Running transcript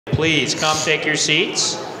Please come take your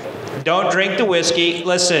seats. Don't drink the whiskey.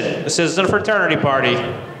 Listen, this isn't a fraternity party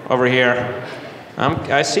over here.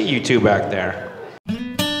 I see you two back there.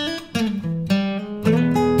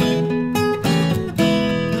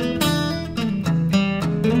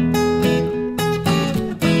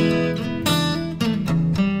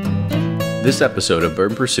 This episode of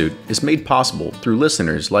Bourbon Pursuit is made possible through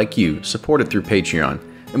listeners like you supported through Patreon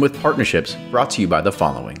and with partnerships brought to you by the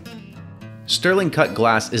following. Sterling Cut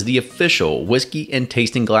Glass is the official whiskey and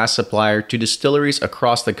tasting glass supplier to distilleries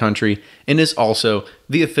across the country and is also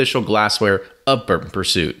the official glassware of Bourbon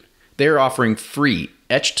Pursuit. They are offering free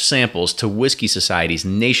etched samples to whiskey societies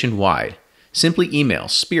nationwide. Simply email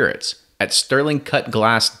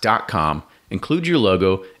spirits@sterlingcutglass.com, include your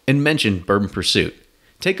logo, and mention Bourbon Pursuit.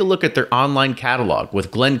 Take a look at their online catalog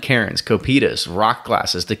with Glencairns, Copitas, rock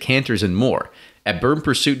glasses, decanters, and more at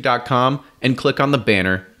bourbonpursuit.com and click on the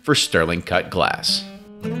banner for Sterling Cut Glass.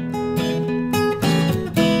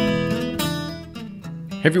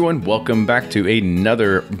 Hey everyone, welcome back to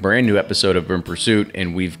another brand new episode of Bourbon Pursuit,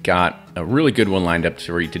 and we've got a really good one lined up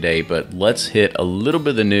for you today, but let's hit a little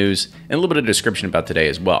bit of the news and a little bit of description about today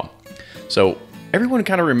as well. So everyone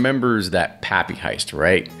kind of remembers that Pappy heist,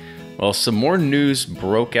 right? Well, some more news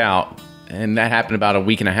broke out, and that happened about a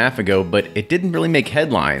week and a half ago, but it didn't really make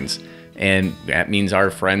headlines. And that means our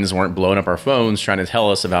friends weren't blowing up our phones trying to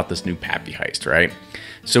tell us about this new Pappy heist, right?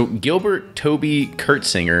 So Gilbert Toby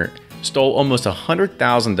Kurtzinger stole almost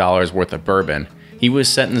 $100,000 worth of bourbon. He was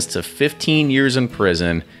sentenced to 15 years in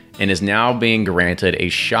prison and is now being granted a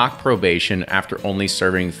shock probation after only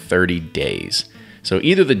serving 30 days. So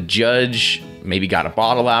either the judge maybe got a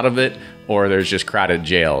bottle out of it, or there's just crowded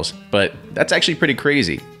jails. But that's actually pretty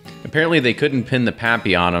crazy. Apparently they couldn't pin the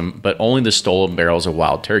Pappy on him, but only the stolen barrels of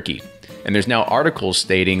wild turkey. And there's now articles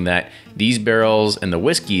stating that these barrels and the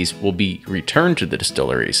whiskeys will be returned to the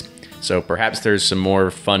distilleries. So perhaps there's some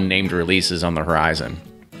more fun named releases on the horizon.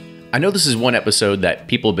 I know this is one episode that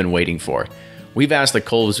people have been waiting for. We've asked the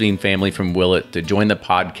Kulsveen family from Willett to join the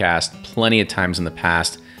podcast plenty of times in the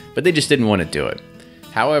past, but they just didn't want to do it.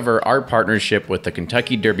 However, our partnership with the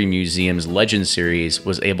Kentucky Derby Museum's Legend Series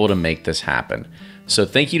was able to make this happen. So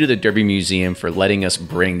thank you to the Derby Museum for letting us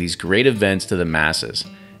bring these great events to the masses.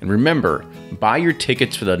 And remember, buy your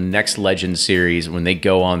tickets for the next Legend Series when they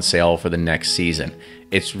go on sale for the next season.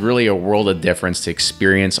 It's really a world of difference to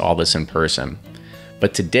experience all this in person.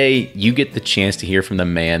 But today, you get the chance to hear from the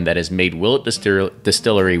man that has made Willett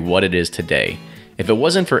Distillery what it is today. If it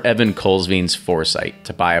wasn't for Evan Kulsveen's foresight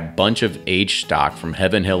to buy a bunch of aged stock from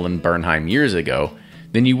Heaven Hill and Bernheim years ago,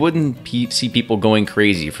 then you wouldn't see people going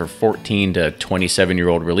crazy for 14 to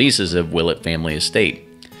 27-year-old releases of Willett Family Estate.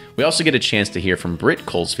 We also get a chance to hear from Britt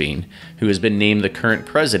Kulsveen, who has been named the current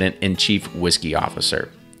president and chief whiskey officer.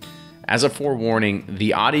 As a forewarning,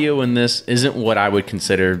 the audio in this isn't what I would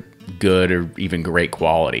consider good or even great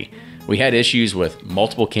quality. We had issues with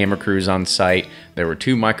multiple camera crews on site. There were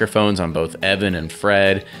 2 microphones on both Evan and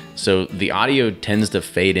Fred, so the audio tends to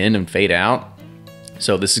fade in and fade out.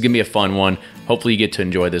 So this is going to be a fun one. Hopefully you get to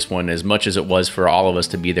enjoy this one as much as it was for all of us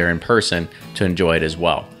to be there in person to enjoy it as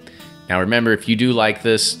well. Now remember, if you do like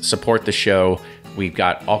this, support the show. We've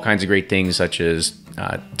got all kinds of great things such as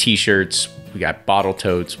t-shirts, we got bottle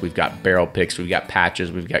totes, we've got barrel picks, we've got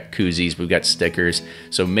patches, we've got koozies, we've got stickers.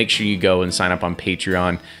 So make sure you go and sign up on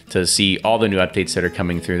Patreon to see all the new updates that are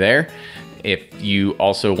coming through there. If you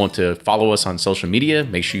also want to follow us on social media,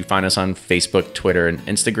 make sure you find us on Facebook, Twitter, and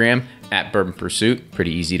Instagram at Bourbon Pursuit.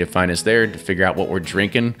 Pretty easy to find us there to figure out what we're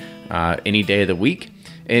drinking any day of the week.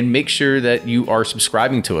 And make sure that you are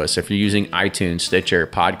subscribing to us if you're using iTunes, Stitcher,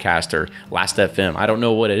 Podcast, or Last.fm. I don't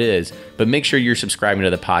know what it is, but make sure you're subscribing to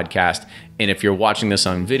the podcast. And if you're watching this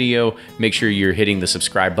on video, make sure you're hitting the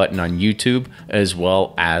subscribe button on YouTube as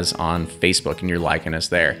well as on Facebook and you're liking us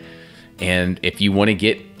there. And if you want to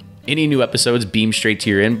get any new episodes beamed straight to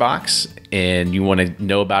your inbox and you want to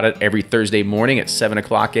know about it every Thursday morning at 7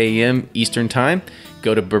 o'clock a.m. Eastern Time,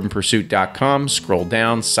 go to bourbonpursuit.com, scroll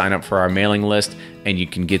down, sign up for our mailing list, and you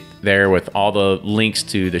can get there with all the links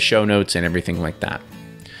to the show notes and everything like that.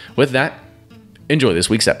 With that, enjoy this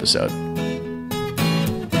week's episode.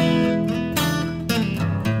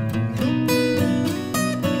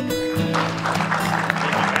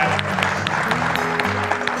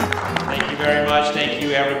 Thank you very much. Thank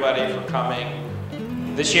you, everybody, for coming.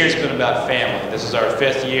 This year's been about family. This is our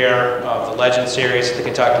 5th year of the Legend Series at the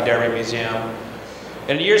Kentucky Derby Museum.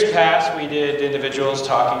 In years past, we did individuals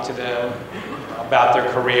talking to them about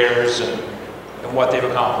their careers and what they've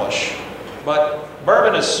accomplished. But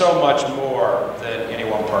bourbon is so much more than any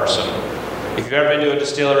one person. If you've ever been to a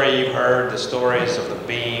distillery, you've heard the stories of the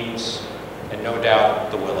beams and and no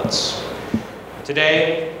doubt the Willets.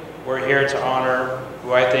 Today, we're here to honor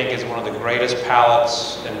who I think is one of the greatest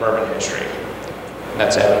palates in bourbon history, and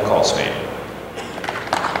that's Britt Kulsveen.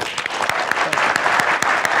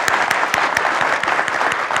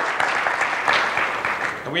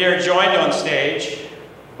 And we are joined on stage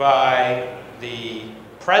by the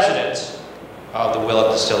president of the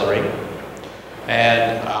Willett Distillery,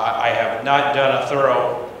 and I have not done a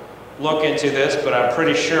thorough look into this, but I'm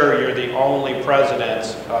pretty sure you're the only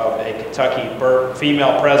president of a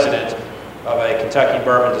female president of a Kentucky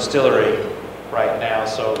bourbon distillery right now.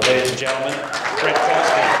 So, ladies and gentlemen, Britt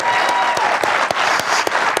Kulsveen.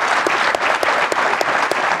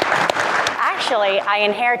 Actually, I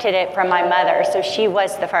inherited it from my mother, so she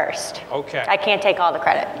was the first. Okay. I can't take all the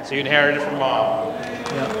credit. So you inherited it from mom.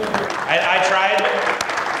 Yeah.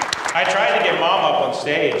 I tried to get mom up on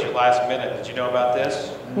stage at last minute. Did you know about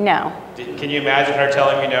this? No. Can you imagine her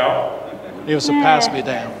telling me no? It was a pass me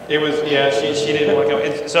down. It was, yeah, she didn't want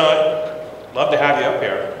to come. So, I'd love to have you up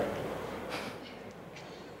here.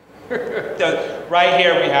 Right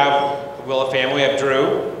here we have the Willett family. We have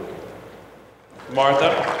Drew,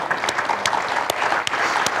 Martha,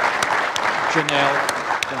 Janelle.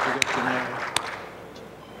 Don't forget Janelle.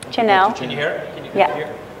 Janelle. Can you hear? Can you Yeah. hear?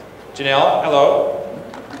 Janelle, hello.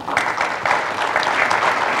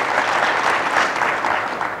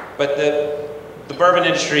 But the bourbon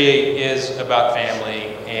industry is about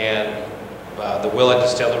family, and the Willett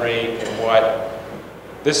Distillery and what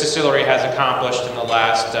this distillery has accomplished in the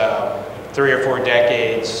last 3 or 4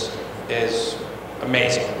 decades is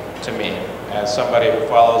amazing to me, as somebody who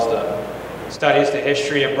studies the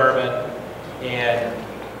history of bourbon and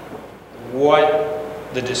what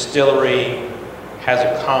the distillery has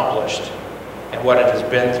accomplished and what it has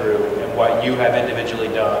been through and what you have individually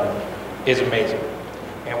done is amazing.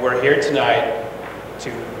 And we're here tonight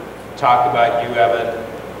to talk about you, Evan,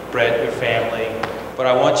 Britt, your family, but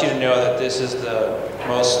I want you to know that this is the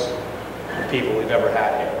most people we've ever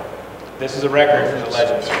had here. This is a record for the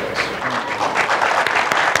Legend Series.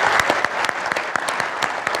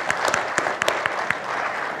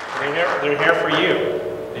 They're here for you.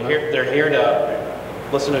 They're here to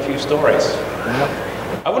listen to a few stories.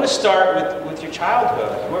 Yeah. I want to start with your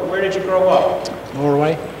childhood. Where did you grow up?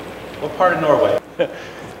 Norway. What part of Norway?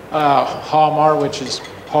 Hamar, which is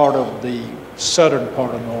part of the southern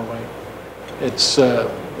part of Norway. It's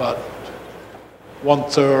about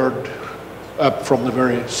 1/3 up from the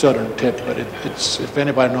very southern tip, but it's, if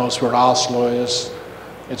anybody knows where Oslo is,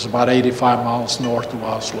 it's about 85 miles north of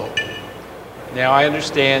Oslo. Now, I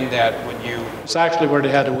understand that when you... It's actually where they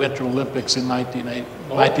had the Winter Olympics in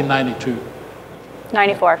 1992.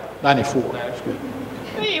 94. 94.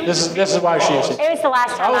 This is why she's... It was the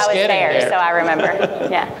last time I was getting there, so I remember.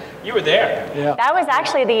 Yeah. You were there. Yeah. That was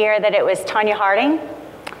actually the year that it was Tonya Harding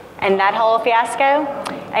and that whole fiasco.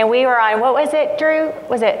 And we were on, what was it, Drew?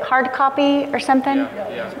 Was it Hard Copy or something?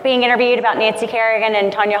 Yeah. Being interviewed about Nancy Kerrigan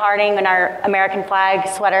and Tonya Harding and our American flag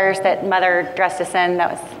sweaters that Mother dressed us in.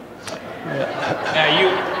 That was... Now,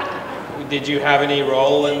 did you have any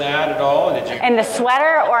role in that at all? Did you? In the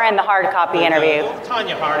sweater or in the hard copy interview?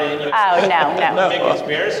 Tonya Harding. Oh, no. Big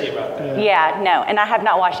conspiracy about that. Yeah, no. And I have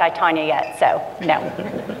not watched I, Tonya yet, so no.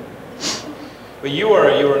 But you were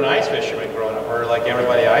an ice fisherman growing up, or like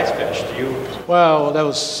everybody ice fished. Well, that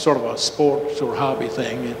was sort of a sports or hobby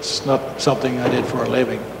thing. It's not something I did for a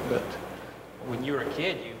living, but When you were a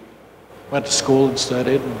kid, you went to school and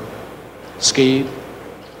studied and skied.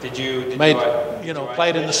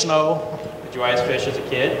 played in the snow. Did you ice fish as a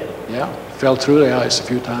kid? Yeah, fell through the ice a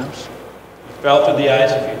few times. You fell through the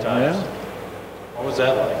ice a few times. Yeah. What was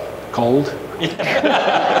that like? Cold.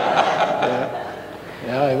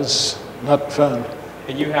 Yeah, it was not fun.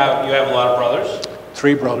 And you have a lot of brothers?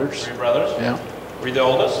 3 brothers. 3 brothers? Yeah. Were you the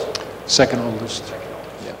oldest? Second oldest.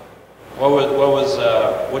 Yeah.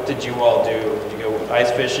 What did you all do? Did you go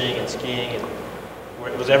ice fishing and skiing?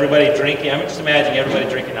 And was everybody drinking? I'm just imagining everybody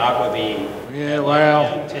drinking aquavit. Yeah,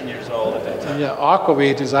 well, 10 years old at that time. yeah,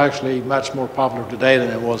 aquavit is actually much more popular today than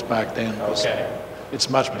it was back then. Okay. It's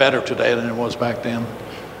much better today than it was back then.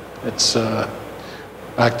 It's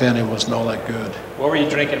back then it was not that good. What were you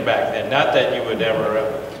drinking back then? Not that you would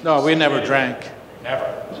ever. No, we never drank. Never.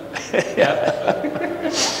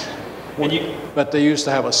 But they used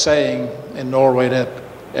to have a saying in Norway that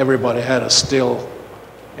everybody had a still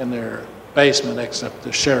in their basement except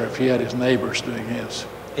the sheriff. He had his neighbors doing his.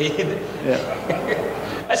 Yeah.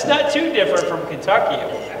 That's not too different from Kentucky at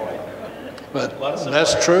one point. But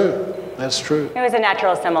That's true. That's true. It was a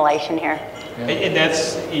natural assimilation here. Yeah.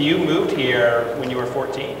 And you moved here when you were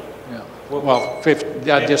 14. Yeah. Well,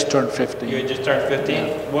 50, I just turned 15. You had just turned 15.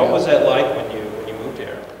 Yeah. What was that like when you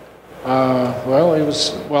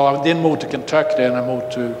Well, I didn't move to Kentucky then, I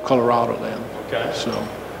moved to Colorado then. Okay. So,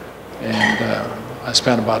 and I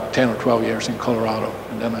spent about 10 or 12 years in Colorado,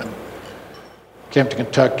 and then I came to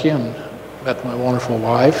Kentucky and met my wonderful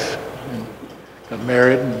wife, and got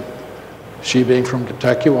married, and she being from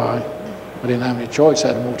Kentucky, why, I didn't have any choice, I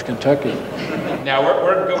had to move to Kentucky. Now,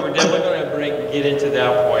 we're definitely going to get into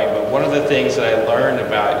that point, but one of the things that I learned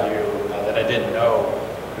about you that I didn't know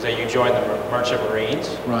was that you joined the Merchant Marines.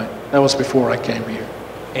 Right, that was before I came here.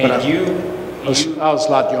 And I was a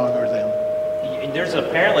lot younger then.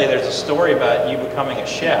 Apparently there's a story about you becoming a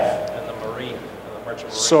chef in the Merchant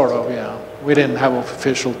Marines. Sort of, yeah. We didn't have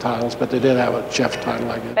official titles, but they did have a chef title,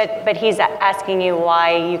 I guess. But he's asking you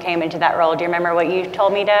why you came into that role. Do you remember what you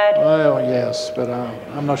told me, Dad? Well, yes, but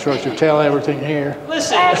I'm not sure I should tell everything here.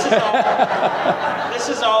 Listen, this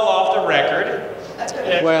is all off the record.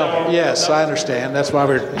 Well, yes, I understand. That's why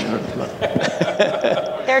we're...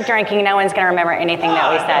 They're drinking. No one's going to remember anything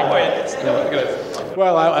that we said. No, it's not good.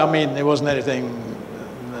 Well, I mean, it wasn't anything,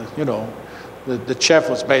 you know, the chef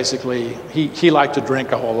was basically, he liked to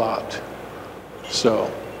drink a whole lot. So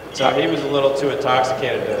he was a little too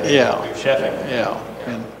intoxicated to do chefing. Yeah,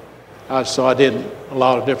 and so I did a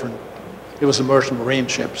lot of different, it was a merchant marine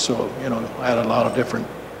ship, so, you know, I had a lot of different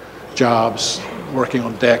jobs, working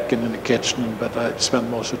on deck and in the kitchen, but I spent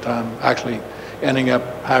most of the time actually ending up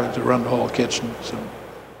having to run the whole kitchen. So,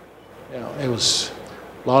 you know, it was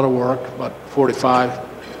a lot of work, about 45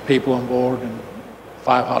 people on board and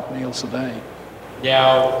 5 hot meals a day.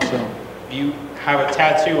 Now, So, you have a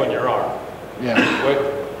tattoo on your arm. yeah.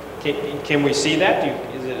 Can we see that?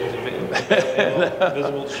 Is it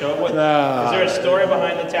visible to show? Is there a story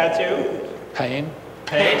behind the tattoo? Pain.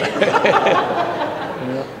 Pain?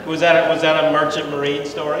 Was that a Merchant Marine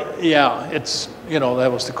story? Yeah, it's, you know,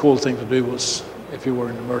 that was the cool thing to do was if you were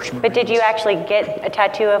in the merchant marines. But did you actually get a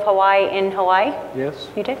tattoo of Hawaii in Hawaii? Yes.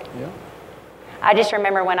 You did? Yeah. I just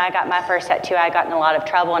remember when I got my first tattoo, I got in a lot of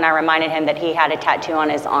trouble, and I reminded him that he had a tattoo on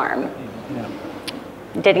his arm. Yeah.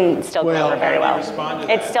 Didn't still go over very well.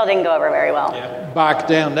 It still didn't go over very well. Yeah. Back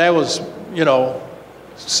then, that was, you know,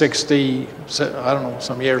 60, I don't know,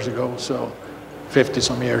 some years ago, so 50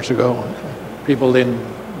 some years ago. People didn't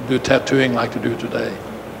do tattooing like they do today.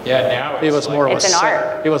 Yeah, now It was more of It's an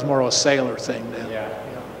art. It was more of a sailor thing then. Yeah.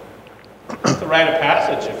 It's the rite of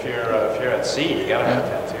passage. If you're at sea, you gotta have a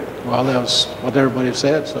tattoo. Well, that was what everybody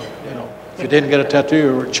said. So, you know, if you didn't get a tattoo,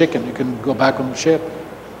 you were a chicken. You couldn't go back on the ship.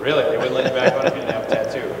 Really, they wouldn't let you back on if you didn't have a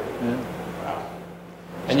tattoo. Yeah. Wow.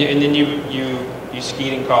 And then you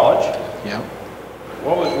skied in college. Yeah.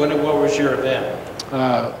 What was your event?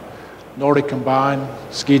 Nordic combined,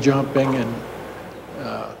 ski jumping, and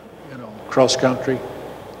you know, cross country.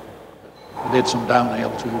 I did some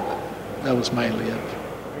downhill too, but that was mainly it.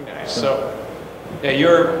 Very nice. So, yeah, you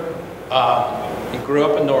grew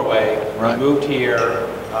up in Norway. Right. You moved here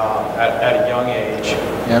at a young age.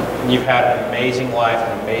 Yeah. And you've had an amazing life,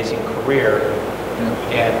 an amazing career. Yeah.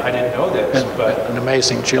 And I didn't know this, but And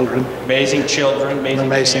amazing children, amazing children, an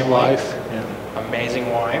amazing family, wife. Yeah. amazing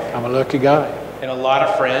wife, I'm a lucky guy. and a lot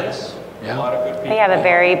of friends. Yeah. A lot of good people. We have a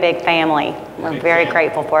very big family. We're Big very family.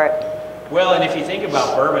 grateful for it. Well, and if you think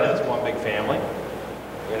about Bourbon as one big family,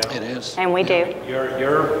 you know, It is. And we do. you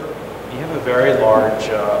have a very large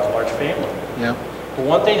family. Yeah. But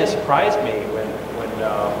one thing that surprised me when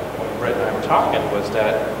Britt and I were talking was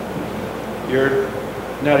that you're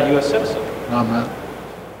not a U.S. citizen. No, I'm not.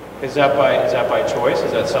 Is that by choice?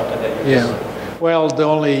 Is that something that you Yeah. Well, the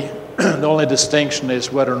only distinction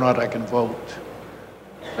is whether or not I can vote.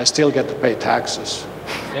 I still get to pay taxes.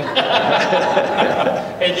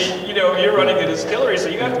 And you know, you're running the distillery, so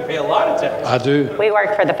you have to pay a lot of tax. I do. We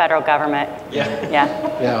work for the federal government. Yeah. Yeah.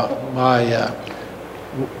 Yeah. My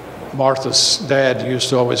Martha's dad used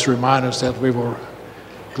to always remind us that we were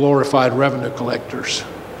glorified revenue collectors.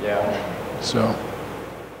 Yeah. So,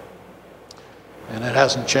 and it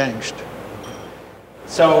hasn't changed.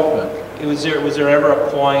 So, was there ever a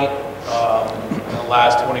point in the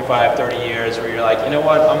last 25, 30 years where you're like, you know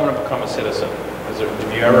what, I'm going to become a citizen?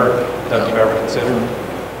 Have you ever considered?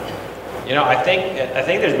 You know, I think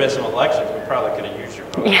there's been some elections we probably could have used your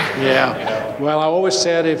vote. Yeah. You know? Well, I always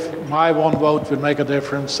said if my one vote would make a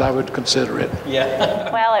difference, I would consider it.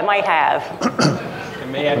 Yeah. Well, it might have. It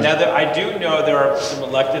may have. Now, I do know there are some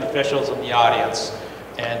elected officials in the audience,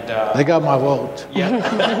 and They got my vote. yeah.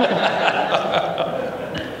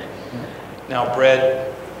 Now,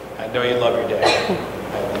 Britt, I know you love your dad.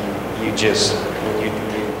 You just when you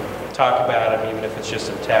talk about him, even if it's just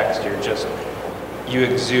in text, you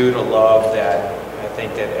exude a love that I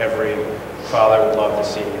think that every father would love to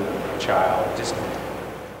see in a child. Just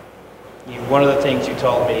One of the things you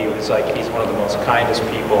told me was like he's one of the most kindest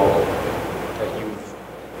people that you've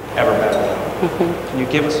ever met. Can you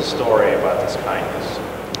give us a story about this kindness?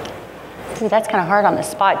 See, that's kind of hard on the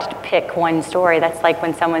spot to pick one story. That's like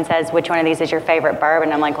when someone says, which one of these is your favorite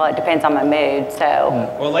bourbon? I'm like, well, it depends on my mood, so.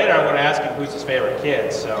 Well, later I'm going to ask him who's his favorite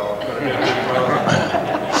kid, so I'm going to do a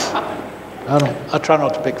good I try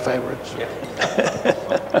not to pick favorites. Yeah.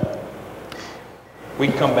 We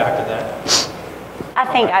can come back to that. I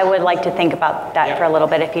think I would like to think about that for a little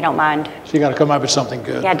bit, if you don't mind. So you got to come up with something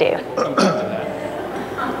good. Yeah, I do. Come back to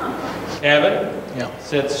that. Evan,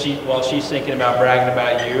 since while she's thinking about bragging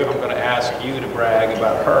about you, I'm going to ask you to brag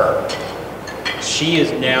about her. She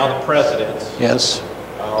is now the president Yes,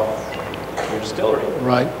 of your distillery.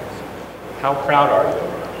 right. How proud are you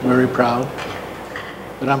of her? Very proud.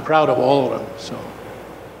 But I'm proud of all of them, so.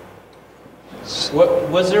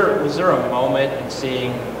 Was there a moment in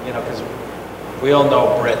seeing, because we all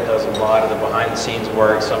know Britt does a lot of the behind-the-scenes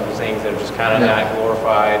work, some of the things that are just kind of not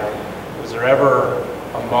glorified. Was there ever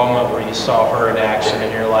a moment where you saw her in action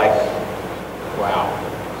and you're like, wow,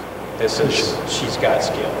 she's got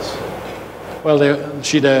skills? Well,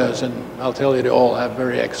 she does, and I'll tell you, they all have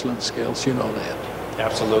very excellent skills. You know that.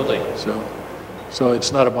 Absolutely. So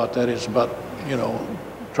it's not about that. It's about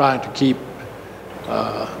trying to keep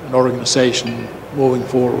an organization moving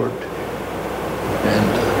forward.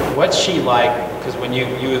 And what's she like? Because when you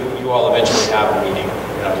all eventually have a meeting,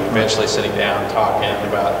 you're eventually sitting down talking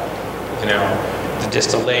about the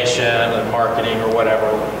distillation and marketing or whatever.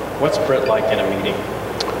 What's Britt like in a meeting?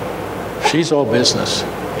 she's all business.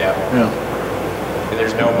 Yeah.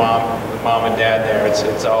 There's no mom and dad there.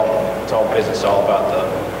 It's all business, all about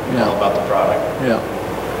the product. Yeah.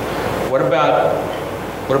 What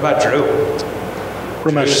about Drew?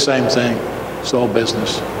 Pretty much the same thing. It's all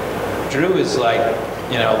business. Drew is like,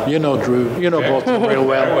 You know Drew. You know both of them real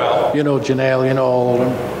well. Very well. You know Janelle. You know all of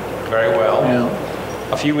them. Very well.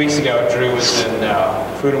 Yeah. A few weeks ago, Drew was in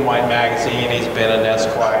Food and Wine magazine. He's been in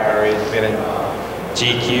Esquire. He's been in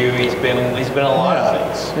GQ. He's been in a lot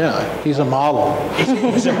of things. Yeah. He's a model.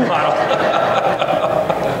 He's a model.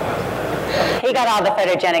 He got all the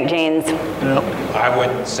photogenic genes. Yeah. I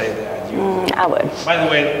wouldn't say that. I would. By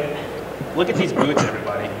the way, look at these boots,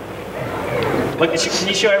 everybody. Look, can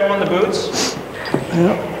you show everyone the boots?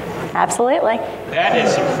 Yeah. Absolutely. That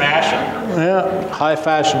is some fashion. Yeah. High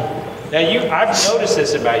fashion. Now I've noticed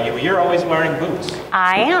this about you. You're always wearing boots.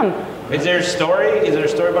 I am. Is there a story? Is there a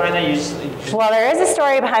story behind that? You just Well, there is a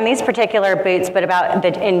story behind these particular boots, but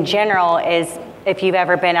in general is if you've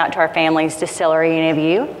ever been out to our family's distillery, any of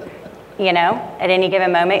you, at any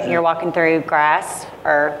given moment, you're walking through grass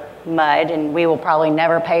or mud, and we will probably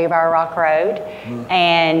never pave our rock road,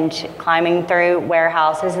 and climbing through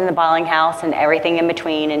warehouses and the bottling house and everything in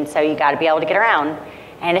between, and so you got to be able to get around.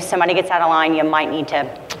 And if somebody gets out of line, you might need to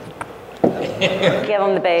give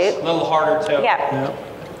them the boot. a little harder to. Yeah.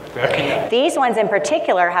 Very nice. These ones in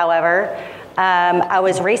particular, however, I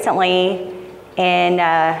was recently in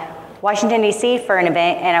Washington, D.C. for an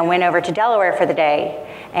event, and I went over to Delaware for the day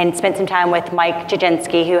and spent some time with Mike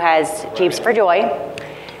Jaginski, who has Jeeps for Joy.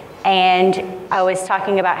 And I was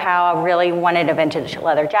talking about how I really wanted a vintage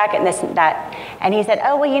leather jacket and this and that. And he said,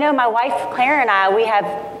 oh, well, my wife, Claire, and I, we have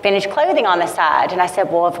vintage clothing on the side. And I said,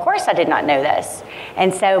 well, of course I did not know this.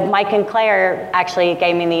 And so Mike and Claire actually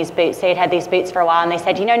gave me these boots. They had had these boots for a while, and they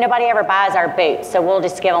said, nobody ever buys our boots, so we'll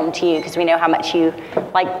just give them to you because we know how much you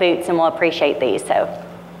like boots and we'll appreciate these. So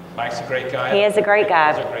Mike's a great guy. He is a great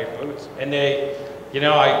guy. Those are great boots. And they,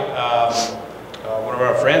 one of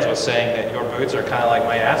our friends was saying that your boots are kind of like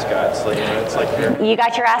my ascots. It's like You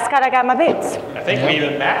got your ascot, I got my boots. I think we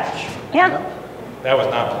even match. Yeah. That was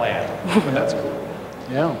not planned, but that's cool.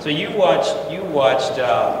 Yeah. So you watched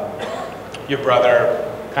your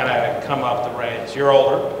brother kind of come up the ranks. You're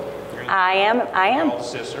older. I am. Your older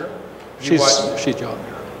sister. She's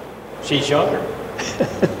younger. She's younger.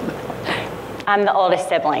 I'm the oldest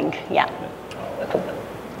sibling, yeah.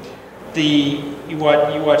 You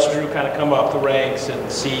watch Drew kind of come up the ranks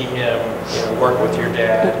and see him work with your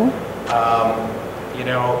dad.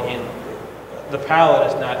 The palate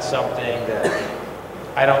is not something that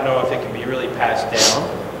I don't know if it can be really passed down.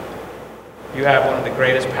 You have one of the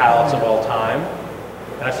greatest palates of all time,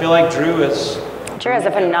 and I feel like Drew has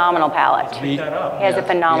a phenomenal palate. beat that up. He has a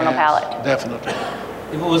phenomenal palate. Definitely.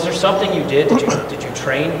 Was there something you did? Did you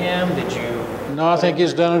train him? Did you? No, I think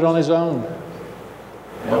he's done it on his own.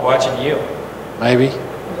 We're watching you. Maybe.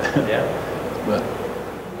 Yeah. But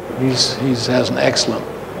he has an excellent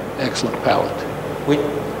palate.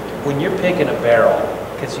 When you're picking a barrel,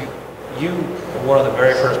 because you were one of the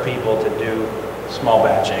very first people to do small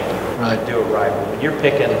batching, Right. do it right. But when you're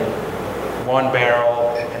picking one barrel,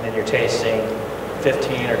 and then you're tasting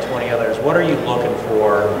 15 or 20 others. What are you looking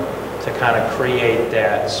for to kind of create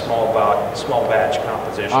that small batch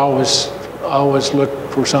composition? I always look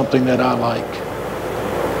for something that I like.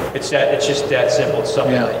 It's just that simple. It's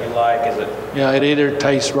something that you like, is it? Yeah, it either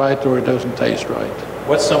tastes right or it doesn't taste right.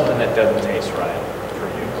 What's something that doesn't taste right for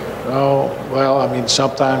you? Oh, well, I mean,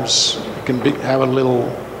 sometimes it can have a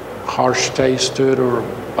little harsh taste to it, or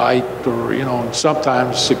bite, or, you know, and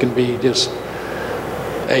sometimes it can be just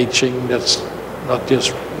aging that's not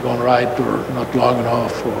just going right or not long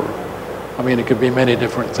enough, or, I mean, it could be many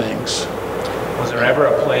different things. Was there ever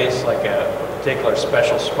a place, like a particular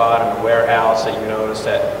special spot in the warehouse that you noticed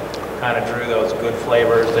that kind of drew those good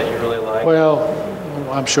flavors that you really like? Well,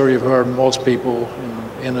 I'm sure you've heard most people in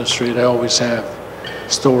the industry, they always have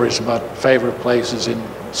stories about favorite places in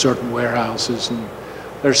certain warehouses, and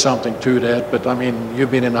there's something to that. But I mean,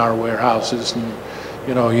 you've been in our warehouses, and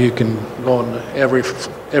you know, you can go in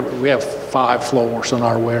we have 5 floors in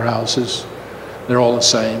our warehouses. They're all the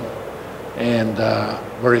same, and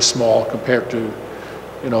very small compared to,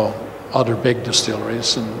 you know, other big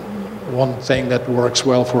distilleries. And one thing that works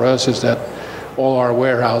well for us is that all our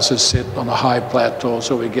warehouses sit on a high plateau,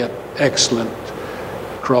 so we get excellent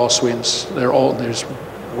crosswinds. There's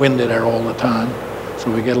wind in there all the time,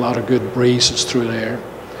 so we get a lot of good breezes through there.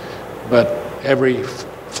 But every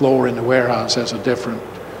floor in the warehouse has a different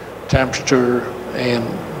temperature and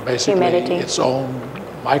basically humidity, its own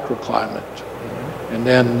microclimate. And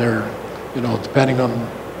then they're, you know, depending on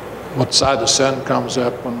what side the sun comes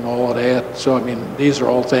up and all of that. So, I mean, these are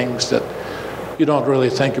all things that you don't really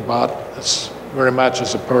think about as very much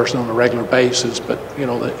as a person on a regular basis, but, you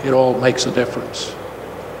know, it all makes a difference.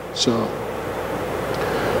 So,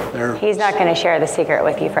 he's not going to share the secret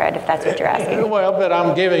with you, Fred, if that's what you're asking. Well, but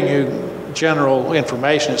I'm giving you general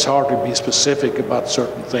information. It's hard to be specific about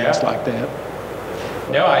certain things like that.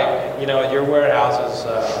 No, you know, your warehouses,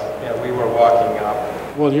 you know, we were walking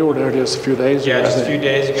up. Well, you were there just a few days ago. Yeah, just a few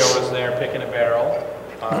days ago I was there picking a barrel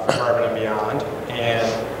for Bourbon and Beyond,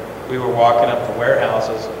 and we were walking up the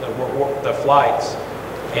warehouses, the flights,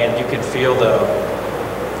 and you could feel the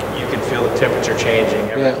temperature changing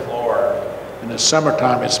every floor. In the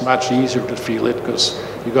summertime, it's much easier to feel it because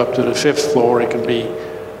you go up to the 5th floor, it can be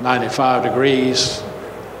 95 degrees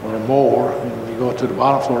or more, and you go to the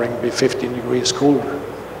bottom floor, it can be 15 degrees cooler.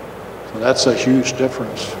 So that's a huge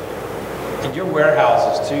difference. And your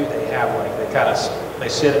warehouses too, they have they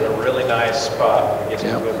sit in a really nice spot. You get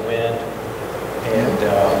some good wind, and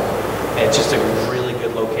it's just a really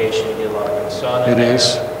good location. You get a lot of good sun in there. It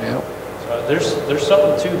is, yeah. So there's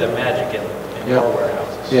something to the magic in your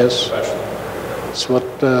warehouses. Yes. Especially. That's what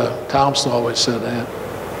Thompson always said that.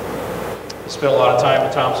 You spent a lot of time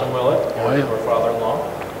with Thompson Willett, your father-in-law.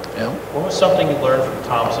 Yeah. What was something you learned from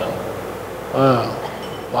Thompson?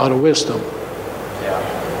 A lot of wisdom. Yeah.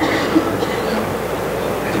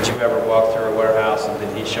 Did you ever walk through a warehouse and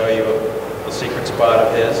did he show you a secret spot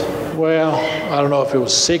of his? Well, I don't know if it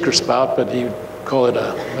was a secret spot, but he would call it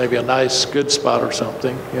maybe a nice, good spot or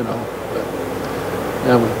something, you know. But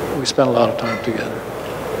yeah, we spent a lot of time together.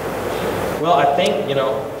 Well, I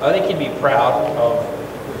think he'd be proud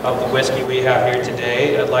of the whiskey we have here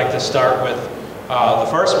today. I'd like to start with the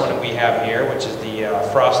first one that we have here, which is the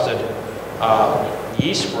frosted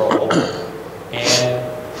yeast roll,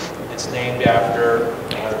 and it's named after.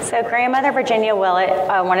 So grandmother Virginia Willett,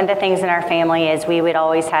 one of the things in our family is we would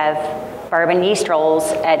always have bourbon yeast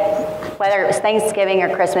rolls at, whether it was Thanksgiving or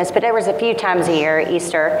Christmas, but there was a few times a year,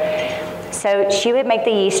 Easter. So she would make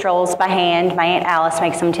the yeast rolls by hand. My Aunt Alice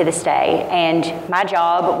makes them to this day. And my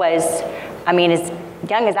job was, I mean, as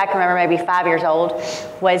young as I can remember, maybe 5 years old,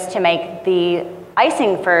 was to make the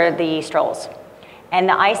icing for the yeast rolls. And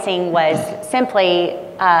the icing was simply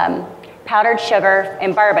powdered sugar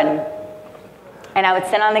and bourbon. And I would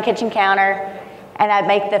sit on the kitchen counter and I'd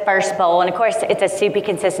make the first bowl. And of course, it's a soupy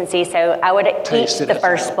consistency, so I would eat the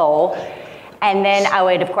first bowl. And then I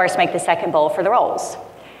would, of course, make the second bowl for the rolls.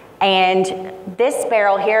 And this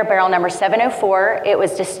barrel here, barrel number 704, it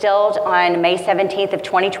was distilled on May 17th of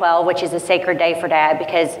 2012, which is a sacred day for Dad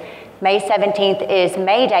because May 17th is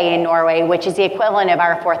May Day in Norway, which is the equivalent of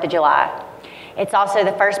our 4th of July. It's also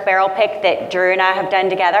the first barrel pick that Drew and I have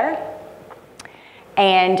done together.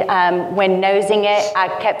 And when nosing it, I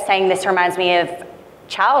kept saying this reminds me of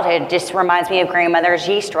childhood, just reminds me of grandmother's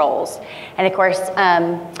yeast rolls. And of course,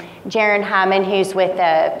 Jaron Hyman, who's with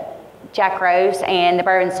Jack Rose and the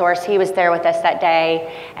Bourbon Source, he was there with us that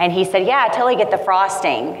day, and he said, yeah, I totally get the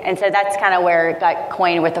frosting. And so that's kind of where it got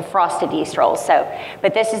coined with the frosted yeast rolls. So,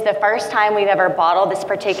 but this is the first time we've ever bottled this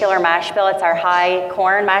particular mash bill. It's our high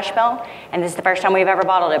corn mash bill, and this is the first time we've ever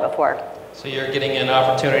bottled it before. So you're getting an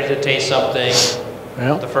opportunity to taste something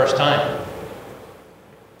the first time.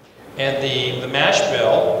 And the mash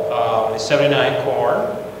bill is 79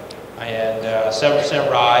 corn and 7%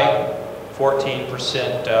 rye,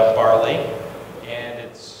 14% barley, and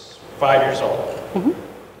it's 5 years old. Mm-hmm.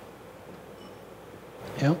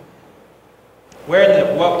 Yeah. Where in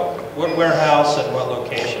the what warehouse and what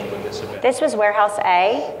location would this have been? This was warehouse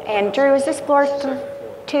A, and Drew, was this floor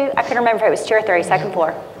 2? I couldn't remember if it was 2 or 3, second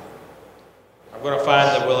floor. I'm going to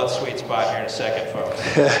find the Willett sweet spot here in a second, folks.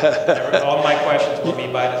 All my questions will be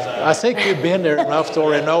by design. I think you've been there enough to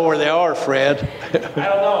already know where they are, Fred. I don't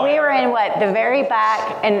know. We were in the very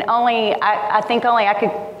back, and I think I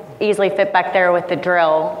could easily fit back there with the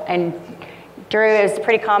drill. And Drew is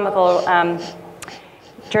pretty comical.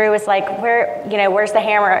 Drew was like, where's the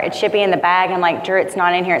hammer? It should be in the bag. I'm like, Drew, it's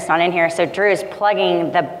not in here, it's not in here. So Drew is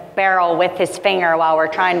plugging the barrel with his finger while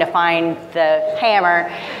we're trying to find the hammer.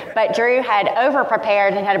 But Drew had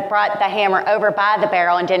over-prepared and had brought the hammer over by the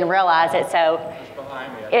barrel and didn't realize it, so. It's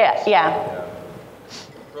behind me. Yeah.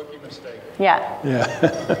 Rookie mistake. Yeah.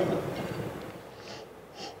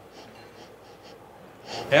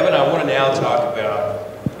 Evan, I want to now talk about,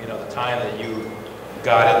 the time that you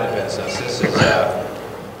got in the business. This is,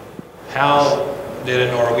 how did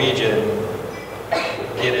a Norwegian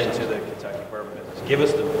get into the Kentucky bourbon business? Give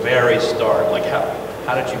us the very start. Like,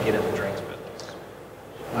 how did you get in the drinks business?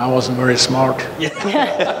 I wasn't very smart.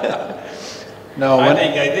 Yeah. No. I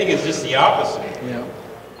think it's just the opposite. Yeah.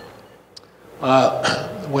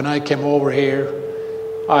 When I came over here,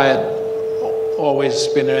 I had always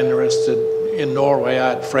been interested in Norway. I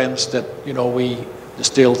had friends that, we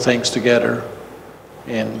distilled things together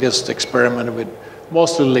and just experimented with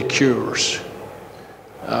mostly liqueurs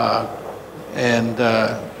and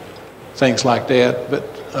things like that. But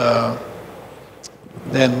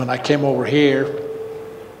then when I came over here,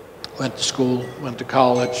 went to school, went to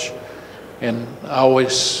college, and I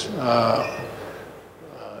always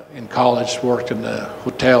in college worked in the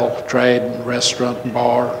hotel trade and restaurant and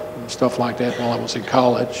bar and stuff like that while I was in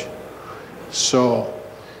college. So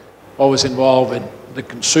always involved in the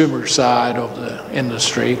consumer side of the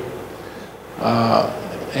industry.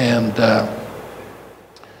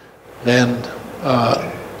 Then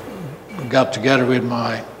got together with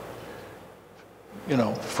my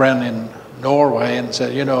friend in Norway and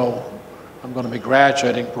said, I'm going to be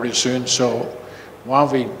graduating pretty soon, so why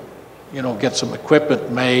don't we get some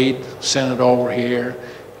equipment made, send it over here.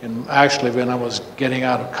 And actually, when I was getting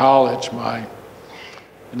out of college, my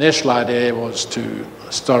initial idea was to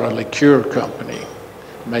start a liqueur company,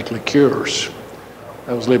 make liqueurs.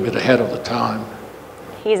 I was a little bit ahead of the time.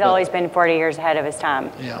 He's always been 40 years ahead of his time.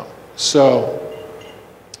 Yeah. So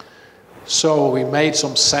we made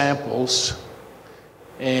some samples,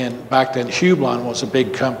 and back then Hublon was a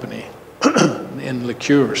big company in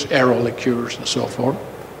liqueurs, aero liqueurs and so forth.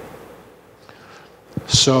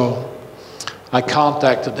 So I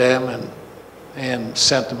contacted them and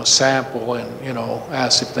sent them a sample and,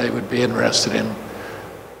 asked if they would be interested in,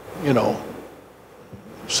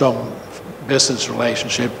 some business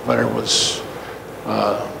relationship, whether it was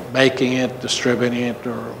making it, distributing it,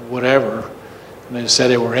 or whatever. And they said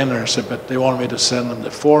they were interested, but they wanted me to send them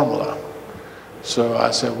the formula. So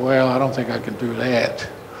I said, well, I don't think I can do that,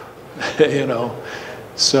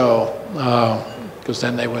 So, because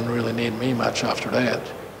then they wouldn't really need me much after that.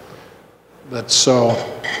 But so,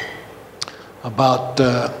 about,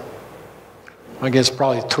 I guess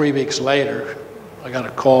probably 3 weeks later, I got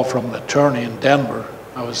a call from an attorney in Denver.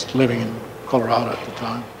 I was living in Colorado at the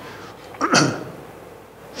time.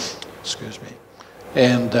 Excuse me.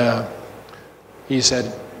 And he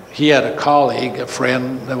said he had a colleague, a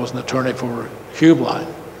friend that was an attorney for Hublon.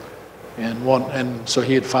 And so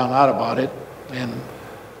he had found out about it and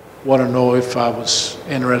wanted to know if I was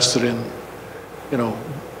interested in,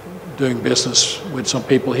 doing business with some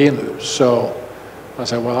people he knew. So I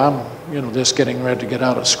said, well, I'm, just getting ready to get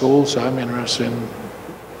out of school, so I'm interested in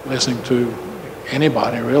listening to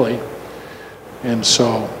anybody, really. And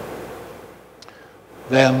so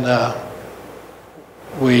then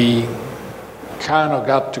we kind of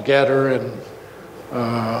got together and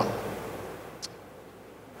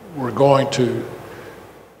we're going to,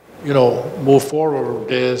 move forward with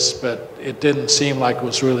this, but it didn't seem like it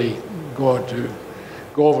was really going to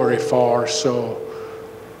go very far. So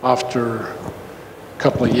after a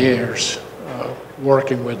couple of years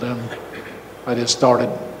working with them, I just started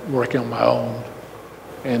working on my own.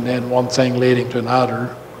 And then one thing leading to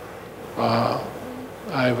another,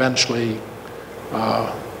 I eventually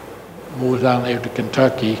moved down here to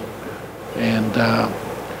Kentucky and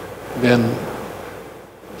then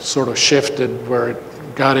sort of shifted where it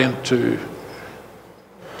got into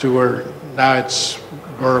where now it's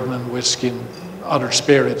bourbon and whiskey and other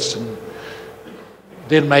spirits, and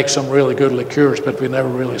did make some really good liqueurs, but we never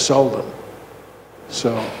really sold them.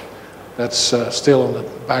 So that's still on the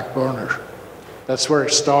back burner. That's where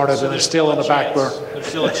it started, so and it's still on the back burner. There's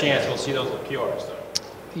still a chance we'll see those liqueurs, though.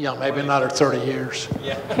 Yeah, maybe another 30 years.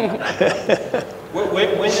 Yeah.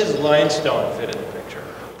 When does limestone fit in the picture?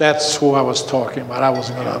 That's who I was talking about. I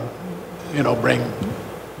wasn't going to,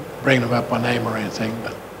 bring them up by name or anything.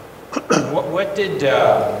 But when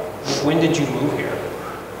did you move here?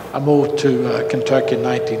 I moved to Kentucky in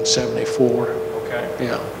 1974. Okay.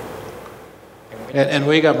 Yeah. And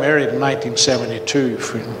we got married in 1972.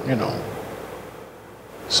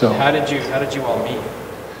 So. How did you all meet?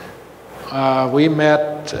 We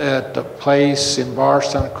met at a place in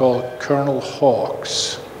Boston called Colonel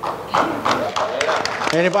Hawk's.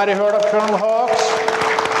 Anybody heard of Colonel Hawk's?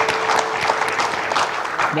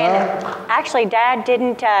 No? And actually, Dad,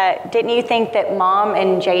 didn't you think that Mom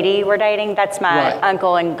and JD were dating? That's my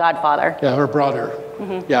uncle and godfather. Yeah, her brother.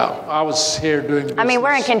 Mm-hmm. Yeah, I was here doing business. I mean,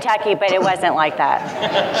 we're in Kentucky, but it wasn't like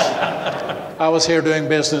that. I was here doing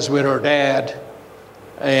business with her dad,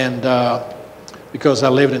 and because I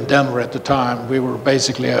lived in Denver at the time, we were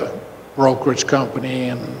basically a brokerage company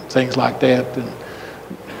and things like that, and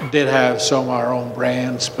did have some of our own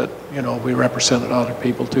brands, but we represented other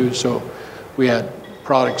people too, so we had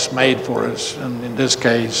products made for us, and in this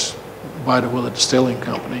case by the Willett Distilling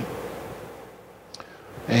Company.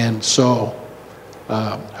 And so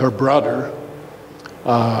her brother,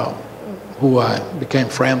 who I became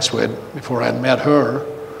friends with before I'd met her,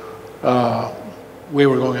 we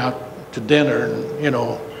were going out to dinner, and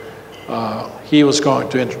he was going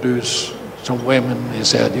to introduce some women. He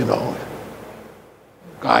said,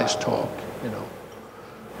 guys talk,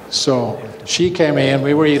 So she came in,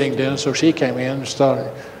 we were eating dinner, so she came in and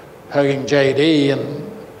started hugging JD,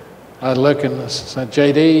 and I looked and said,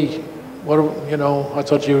 JD, I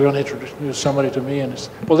thought you were going to introduce somebody to me, and he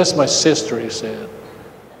said, well, this is my sister, he said.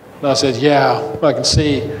 And I said, yeah, I can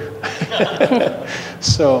see.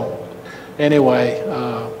 So anyway,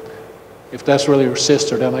 if that's really her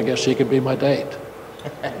sister, then I guess she could be my date.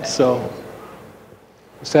 So,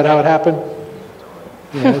 is that how it happened?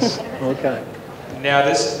 Yes, okay. Now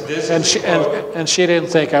this and is she didn't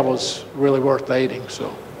think I was really worth dating,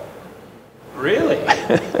 so. Really?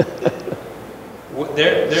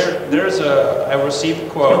 I received a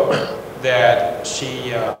quote that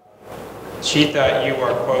she thought you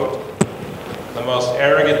were, quote, the most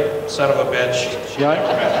arrogant son of a bitch she ever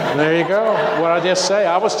met. There you go. What I just say,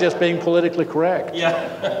 I was just being politically correct. Yeah.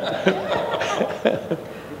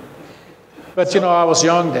 But I was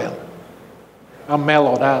young then. I'm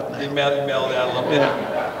mellowed out now. You mellowed out a little bit.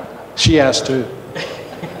 Yeah. She has too.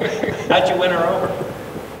 How'd you win her over?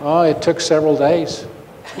 Oh, it took several days.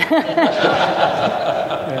 Yeah.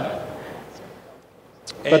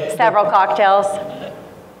 Several cocktails.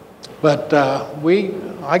 But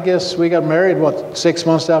I guess we got married, 6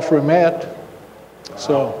 months after we met.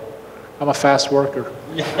 So I'm a fast worker.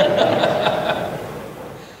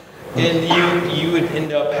 And you would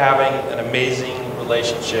end up having an amazing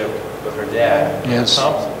relationship with her dad, yes.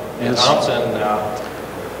 Thompson. Yes. Thompson,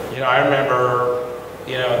 I remember,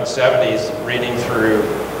 in the 70s reading through,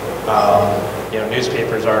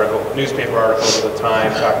 newspaper articles at the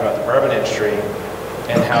time talking about the bourbon industry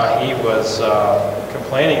and how he was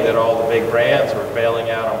complaining that all the big brands were bailing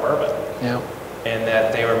out on bourbon. Yeah. And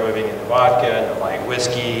that they were moving into vodka and light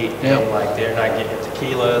whiskey, and they're not getting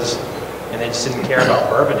tequilas, and they just didn't care about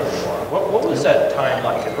bourbon anymore. What was that time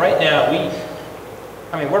like? Because right now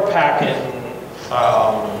we're packing,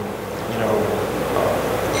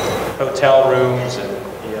 hotel rooms and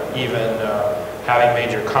even having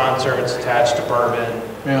major concerts attached to bourbon.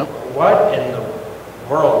 Yeah. What in the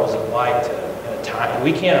world was it like in a time?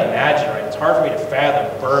 We can't imagine, right? It's hard for me to fathom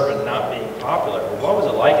bourbon not being popular. But what was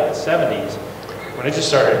it like in the 70s when it just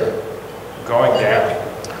started going down?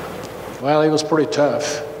 Well, it was pretty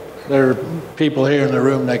tough. There are people here in the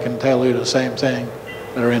room that can tell you the same thing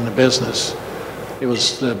that are in the business.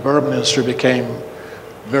 The bourbon industry became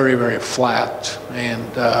very, very flat,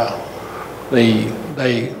 and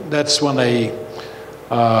that's when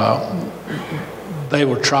they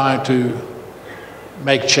were trying to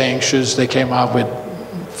make changes. They came out with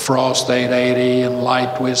Frost 880 and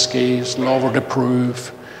light whiskeys, lowered the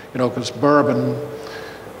proof, because bourbon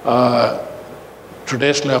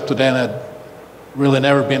traditionally up to then had really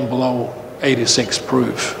never been below 86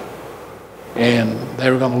 proof. And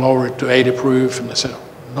they were going to lower it to 80 proof, and they said,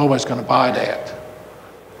 nobody's going to buy that.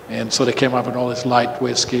 And so they came up with all these light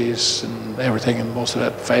whiskeys and everything, and most of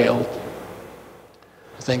that failed.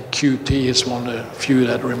 I think QT is one of the few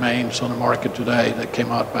that remains on the market today that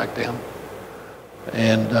came out back then.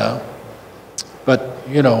 And, but,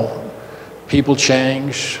 you know, people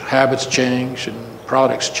change, habits change, and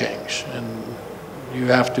products change. And you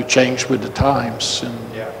have to change with the times and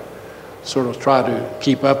sort of try to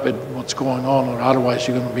keep up with what's going on, or otherwise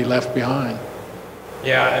you're going to be left behind.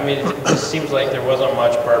 Yeah, I mean, it just seems like there wasn't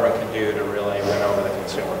much bourbon could do to really win over the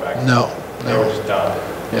consumer back then. No. They were just done.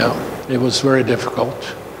 Yeah, it was very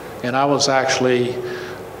difficult. And I was actually,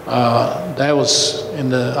 that was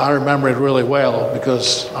I remember it really well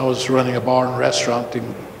because I was running a bar and restaurant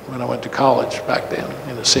when I went to college back then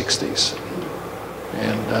in the 60s.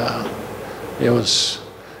 And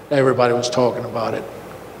everybody was talking about it,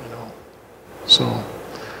 you know. So,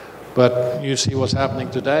 but you see what's happening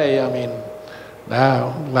today. I mean,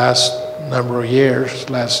 now, last number of years,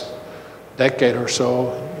 last decade or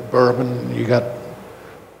so, bourbon, you got,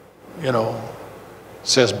 you know, it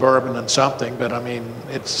says bourbon and something, but I mean,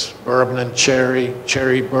 it's bourbon and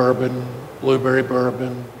cherry bourbon, blueberry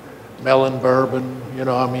bourbon, melon bourbon, you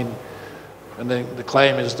know, I mean, and then the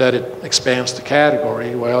claim is that it expands the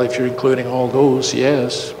category. Well, if you're including all those,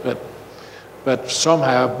 yes, but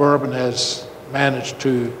somehow bourbon has managed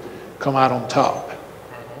to come out on top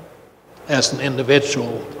as an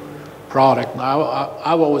individual product. Now,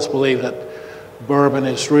 I've always believed that bourbon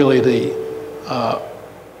is really the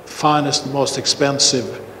finest and most expensive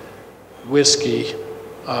whiskey,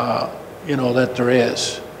 you know, that there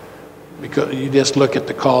is. Because you just look at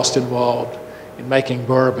the cost involved in making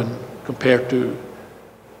bourbon compared to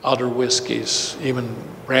other whiskeys, even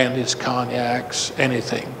brandies, cognacs,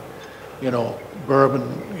 anything. You know,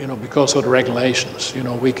 bourbon, you know, because of the regulations, you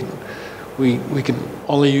know, we can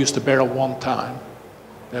only use the barrel one time.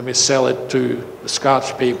 Then we sell it to the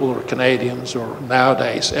Scotch people or Canadians or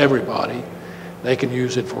nowadays everybody. They can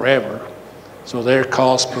use it forever. So their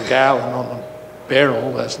cost per gallon on a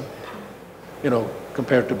barrel, as, you know,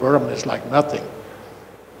 compared to bourbon is like nothing.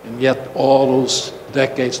 And yet all those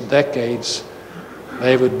decades and decades,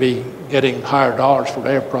 they would be getting higher dollars for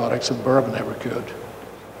their products than bourbon ever could.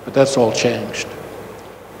 But that's all changed.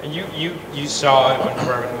 And you saw it when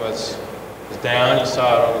bourbon was down, you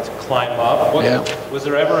saw it on its climb up. Was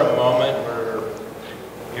there ever a moment where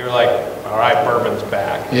you were like, all right, bourbon's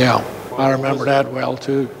back? Yeah, I remember that well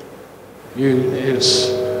too.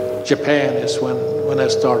 Japan is when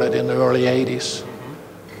that started in the early 80s.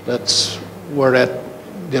 That's where that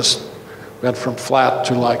just went from flat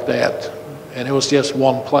to like that. And it was just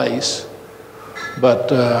one place,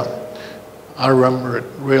 but I remember it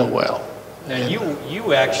real well. And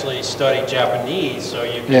you actually studied Japanese, so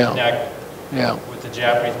you can connect with the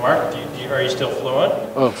Japanese market. Are you still fluent?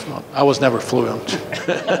 Oh, I was never fluent.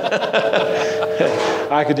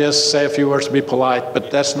 I could just say a few words to be polite, but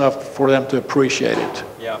that's enough for them to appreciate it.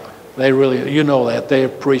 Yeah. They really, you know that, they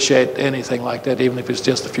appreciate anything like that, even if it's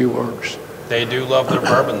just a few words. They do love their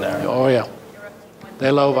bourbon there. Oh yeah. They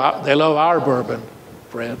love our bourbon,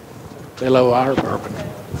 Fred. They love our bourbon.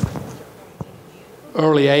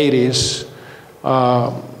 Early 80s,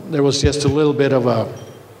 there was just a little bit of a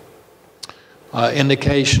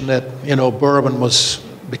indication that, you know, bourbon was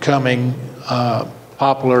becoming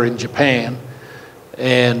popular in Japan,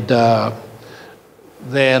 and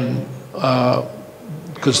then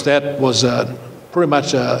because that was pretty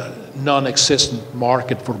much a non-existent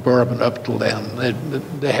market for bourbon up till then.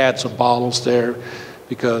 They had some bottles there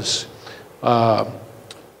because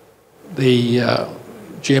the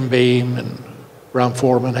Jim Beam and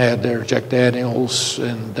Brown-Forman had their Jack Daniels,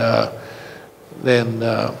 and then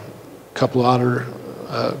a couple other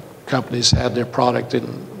companies had their product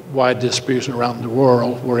in wide distribution around the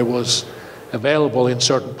world where it was available in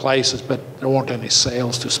certain places, but there weren't any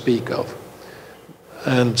sales to speak of.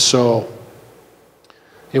 And so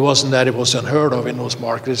it wasn't that it was unheard of in those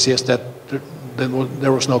markets, it's just that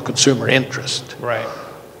there was no consumer interest. Right.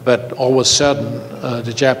 But all of a sudden,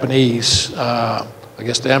 the Japanese, I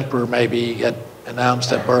guess the emperor maybe had announced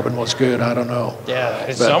that bourbon was good, I don't know.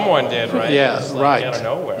 Yeah, someone did, right? Yeah, it was like right. Out of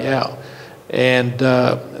nowhere. Yeah. And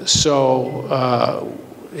so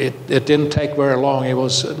it didn't take very long. It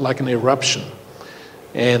was like an eruption.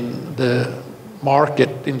 And the market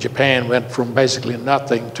in Japan went from basically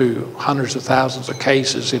nothing to hundreds of thousands of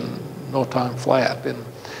cases in no time flat.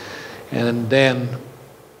 And then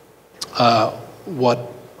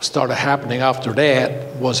what started happening after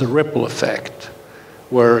that was a ripple effect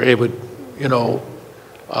where it would, you know,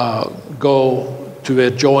 go to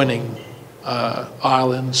adjoining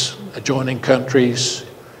islands, adjoining countries,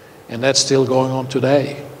 and that's still going on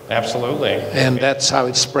today. Absolutely. And that's how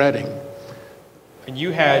it's spreading.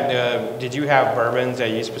 You had, did you have bourbons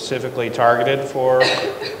that you specifically targeted for?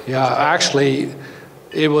 Yeah, actually,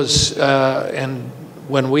 it was, and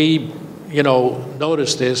when we,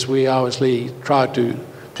 noticed this, we obviously tried to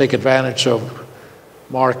take advantage of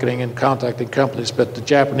marketing and contacting companies, but the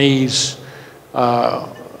Japanese are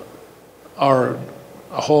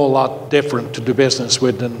a whole lot different to do business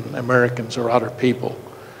with than Americans or other people.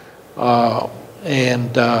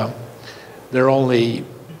 And they're only,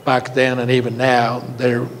 back then and even now,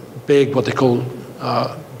 they're big, what they call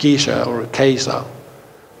geisha or keisa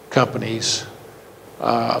companies.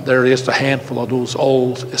 There is a handful of those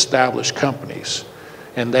old established companies,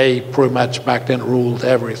 and they pretty much back then ruled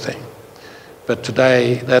everything. But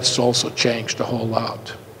today, that's also changed a whole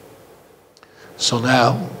lot. So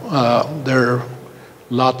now there are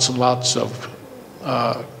lots and lots of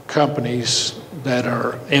companies that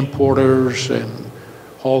are importers and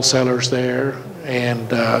wholesalers there, and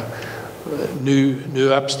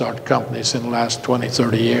new upstart companies in the last 20,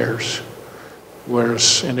 30 years.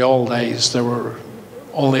 Whereas in the old days, there were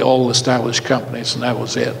only old established companies, and that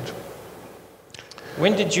was it.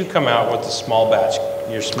 When did you come out with the small batch,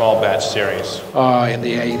 your small batch series? In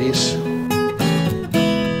the 80s.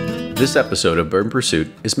 This episode of Bourbon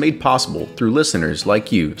Pursuit is made possible through listeners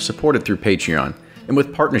like you, supported through Patreon, and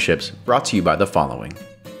with partnerships brought to you by the following.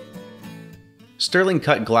 Sterling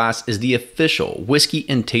Cut Glass is the official whiskey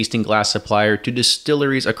and tasting glass supplier to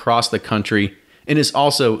distilleries across the country and is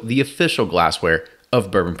also the official glassware of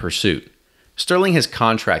Bourbon Pursuit. Sterling has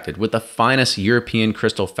contracted with the finest European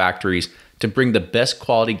crystal factories to bring the best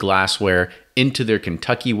quality glassware into their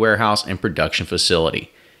Kentucky warehouse and production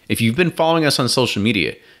facility. If you've been following us on social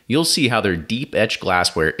media, you'll see how their deep etched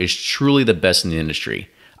glassware is truly the best in the industry.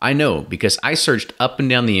 I know because I searched up and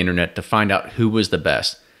down the internet to find out who was the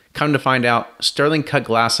best. Come to find out, Sterling Cut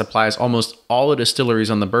Glass supplies almost all the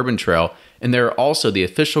distilleries on the Bourbon Trail, and they're also the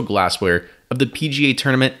official glassware of the PGA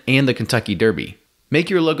Tournament and the Kentucky Derby. Make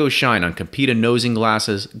your logo shine on Capita nosing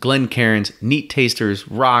glasses, Glencairns, neat tasters,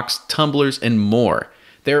 rocks, tumblers, and more.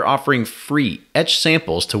 They're offering free etched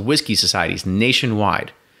samples to whiskey societies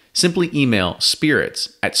nationwide. Simply email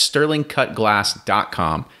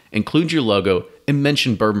spirits@sterlingcutglass.com, include your logo, and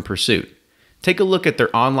mention Bourbon Pursuit. Take a look at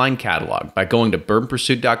their online catalog by going to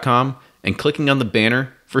bourbonpursuit.com and clicking on the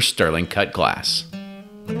banner for Sterling Cut Glass.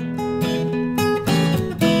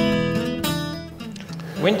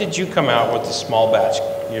 When did you come out with the small batch,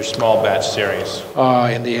 your small batch series?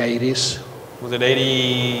 In the 80s. Was it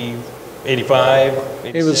 80, 85,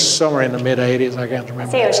 86? It was somewhere in the mid-80s, I can't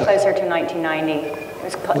remember. I say it was closer to 1990.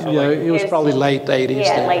 It was probably late 80s.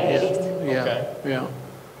 Yeah, then. late 80s. Yeah, Okay. yeah.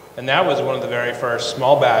 And that was one of the very first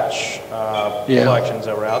small batch collections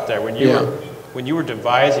that were out there. When you were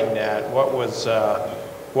devising that, what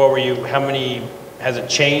were you? How many? Has it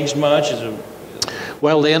changed much?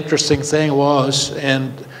 Well, the interesting thing was,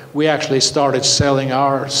 and we actually started selling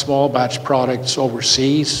our small batch products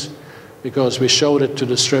overseas because we showed it to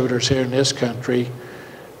distributors here in this country,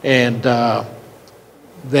 and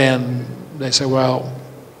then they said, well,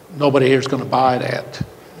 nobody here is going to buy that.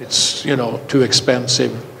 It's too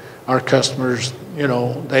expensive. Our customers,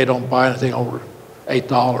 they don't buy anything over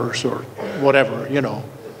 $8 or whatever,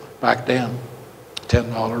 back then,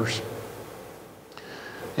 $10.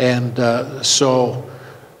 And so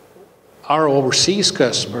our overseas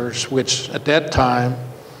customers, which at that time,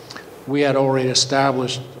 we had already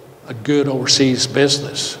established a good overseas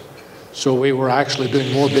business. So we were actually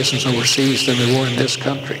doing more business overseas than we were in this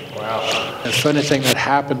country. Wow. The funny thing that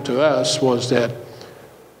happened to us was that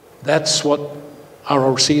that's what our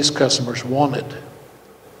overseas customers wanted,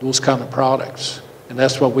 those kind of products. And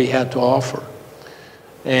that's what we had to offer.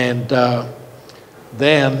 And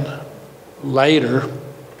then later,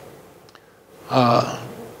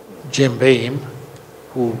 Jim Beam,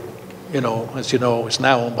 who, as you know, is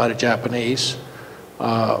now owned by the Japanese,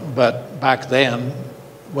 but back then,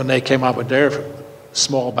 when they came up with their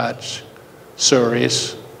small batch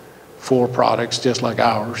series, 4 products just like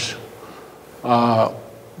ours,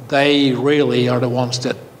 they really are the ones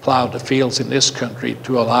that plowed the fields in this country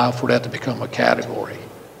to allow for that to become a category.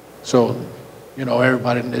 So,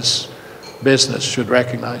 everybody in this business should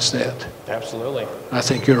recognize that. Absolutely. I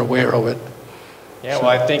think you're aware of it. Yeah, well,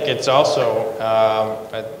 I think it's also,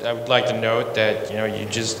 I would like to note that,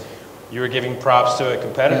 you were giving props to a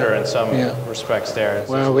competitor in some respects there.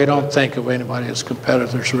 Well, we don't think of anybody as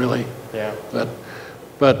competitors, really. Yeah. But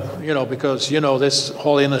because, this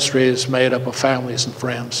whole industry is made up of families and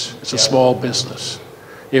friends. It's a small business.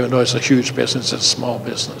 Even though it's a huge business, it's a small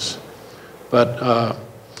business. But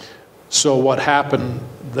so what happened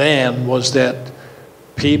then was that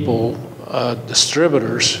people,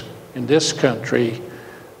 distributors, in this country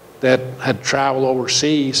that had traveled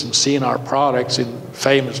overseas and seen our products in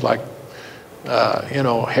famous, like,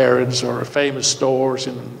 Harrods or famous stores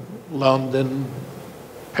in London,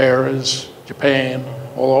 Paris, Japan,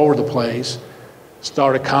 all over the place,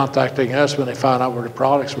 started contacting us when they found out where the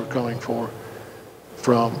products were coming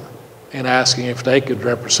from and asking if they could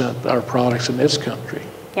represent our products in this country.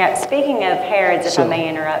 Yeah, speaking of Harrods, if I may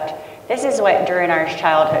interrupt, this is what Drew and I's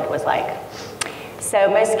childhood was like. So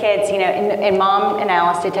most kids, and Mom and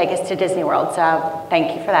Alice did take us to Disney World, so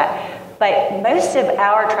thank you for that. But most of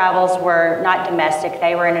our travels were not domestic,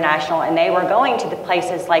 they were international, and they were going to the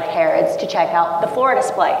places like Harrods to check out the floor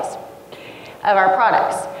displays of our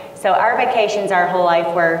products. So our vacations, our whole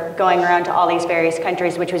life, were going around to all these various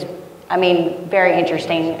countries, which was, very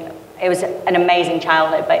interesting. It was an amazing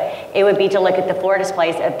childhood, but it would be to look at the floor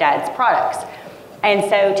displays of Dad's products. And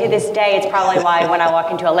so to this day, it's probably why when I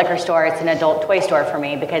walk into a liquor store, it's an adult toy store for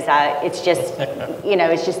me, because it's just,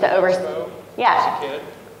 it's just the yeah.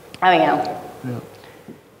 Oh, yeah.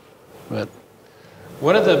 But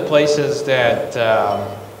one of the places that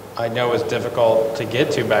I know was difficult to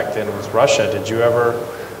get to back then was Russia. Did you ever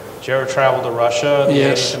travel to Russia in the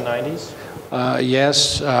 80s and 90s?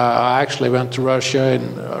 Yes, I actually went to Russia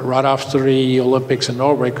right after the Olympics in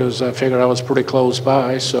Norway, because I figured I was pretty close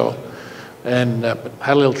by. And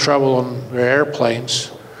had a little trouble on their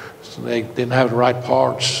airplanes. So they didn't have the right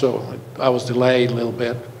parts, so I was delayed a little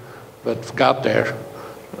bit, but got there.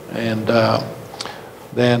 And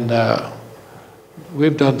then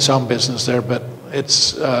we've done some business there, but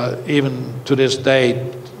it's even to this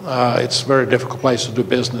day, it's a very difficult place to do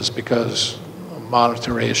business because of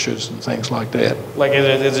monetary issues and things like that. Like,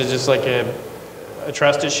 is it just like a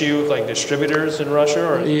trust issue, like distributors in Russia?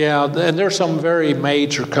 Or? Yeah, and there's some very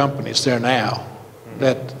major companies there now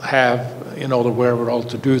that have, the wherewithal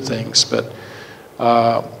to do things. But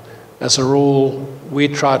as a rule, we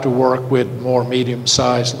try to work with more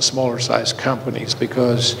medium-sized and smaller-sized companies,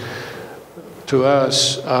 because to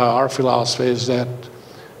us, our philosophy is that,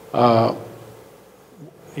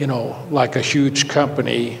 like a huge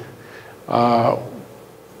company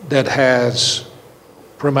that has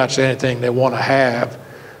pretty much anything they want to have,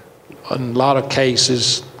 in a lot of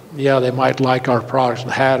cases, they might like our products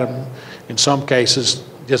and have them. In some cases,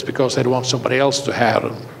 just because they want somebody else to have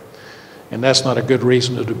them. And that's not a good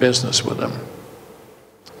reason to do business with them.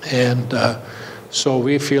 And so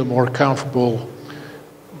we feel more comfortable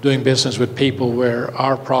doing business with people where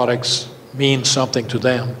our products mean something to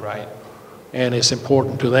them. Right. And it's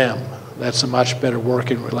important to them. That's a much better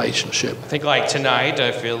working relationship. I think like tonight,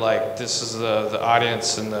 I feel like this is the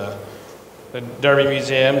audience in the Derby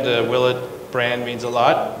Museum. The Willett brand means a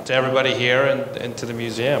lot to everybody here and to the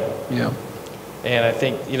museum. Yeah. And I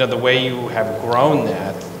think, the way you have grown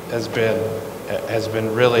that has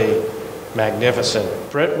been really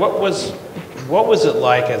magnificent. Britt, what was it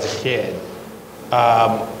like as a kid,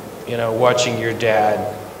 watching your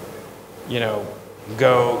dad,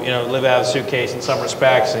 go, live out of a suitcase in some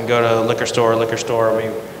respects and go to liquor store,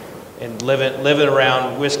 and living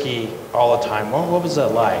around whiskey all the time. What was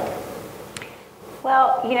that like?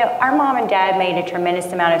 Well, our mom and dad made a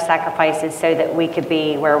tremendous amount of sacrifices so that we could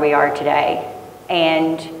be where we are today.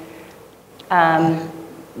 And,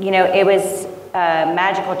 it was a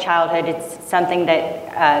magical childhood. It's something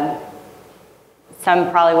that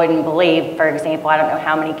some probably wouldn't believe. For example, I don't know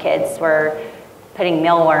how many kids were putting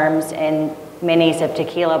mealworms in minis of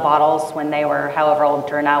tequila bottles when they were however old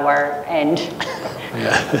Drew and I were. And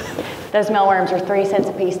those mealworms are 3 cents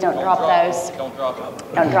a piece. Don't drop those. Don't drop them.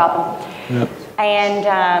 Don't drop them. Yep. And,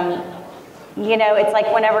 it's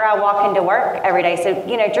like whenever I walk into work every day. So,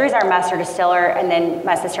 Drew's our master distiller, and then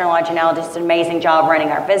my sister-in-law Janelle does an amazing job running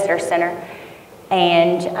our visitor center.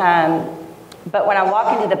 And, but when I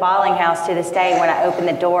walk into the bottling house to this day, when I open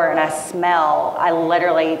the door and I smell,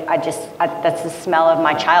 that's the smell of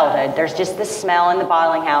my childhood. There's just this smell in the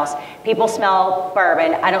bottling house. People smell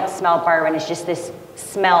bourbon. I don't smell bourbon. It's just this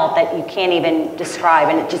smell that you can't even describe,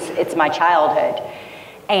 and it's my childhood.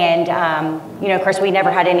 And, of course, we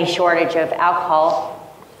never had any shortage of alcohol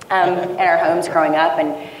in our homes growing up.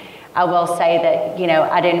 And I will say that,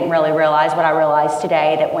 I didn't really realize what I realized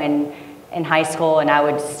today, that when in high school and I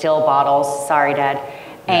would steal bottles, sorry, Dad.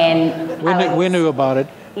 And we knew about it.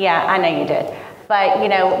 Yeah, I know you did. But,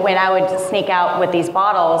 when I would sneak out with these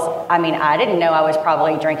bottles, I didn't know I was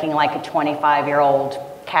probably drinking like a 25-year-old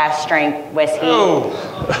cask strength whiskey. Oh.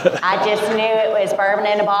 I just knew it was bourbon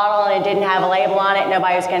in a bottle and it didn't have a label on it.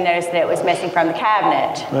 Nobody was going to notice that it was missing from the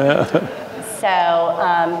cabinet. So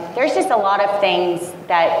there's just a lot of things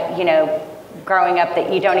that, growing up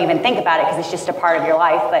that you don't even think about it because it's just a part of your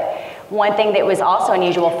life. But one thing that was also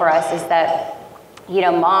unusual for us is that, you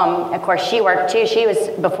know, Mom, of course, she worked too.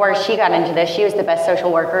 Before she got into this, she was the best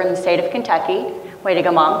social worker in the state of Kentucky. Way to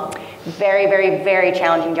go, Mom. Very, very, very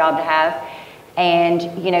challenging job to have.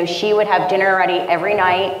 And, you know, she would have dinner ready every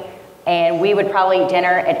night, and we would probably eat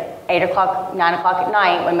dinner at 8 o'clock, 9 o'clock at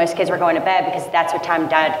night when most kids were going to bed, because that's what time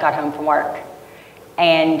Dad got home from work.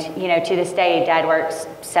 And, you know, to this day, Dad works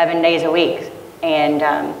 7 days a week. And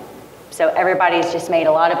so everybody's just made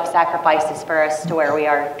a lot of sacrifices for us to where we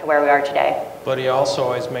are today. But he also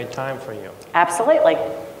always made time for you. Absolutely.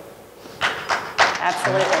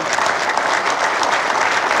 Absolutely.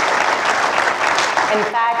 In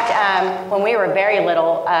fact, when we were very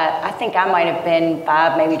little, I think I might have been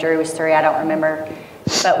 5, maybe Drew was 3, I don't remember.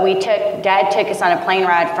 But Dad took us on a plane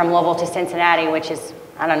ride from Louisville to Cincinnati, which is,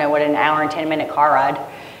 I don't know, what, an hour and 10-minute car ride,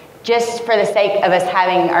 just for the sake of us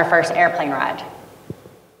having our first airplane ride.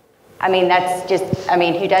 I mean, that's just, I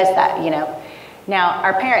mean, who does that, you know? Now,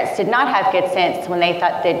 our parents did not have good sense when they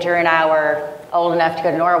thought that Drew and I were old enough to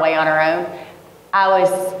go to Norway on our own. I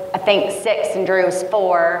was, I think, 6 and Drew was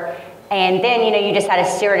 4. And then, you know, you just had a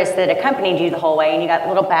stewardess that accompanied you the whole way, and you got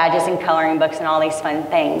little badges and coloring books and all these fun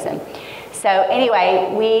things. And so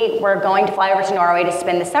anyway, we were going to fly over to Norway to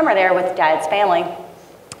spend the summer there with Dad's family.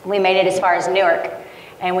 We made it as far as Newark,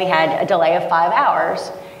 and we had a delay of 5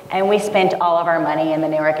 hours. And we spent all of our money in the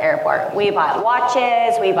Newark airport. We bought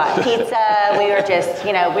watches, we bought pizza, we were just,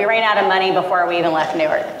 you know, we ran out of money before we even left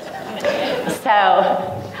Newark.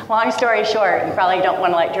 So, long story short, you probably don't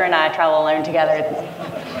want to let Drew and I travel alone together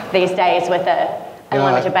these days with an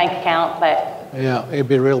unlimited bank account, but... Yeah, it'd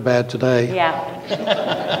be real bad today. Yeah.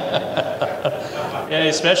 And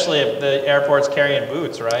especially if the airport's carrying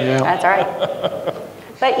boots, right? Yeah. That's right.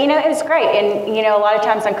 But, you know, it was great. And, you know, a lot of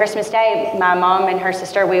times on Christmas Day, my mom and her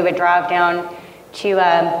sister, we would drive down to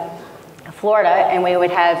Florida, and we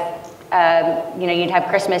would have, you know, you'd have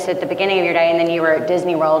Christmas at the beginning of your day, and then you were at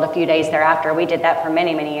Disney World a few days thereafter. We did that for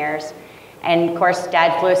many, many years. And, of course,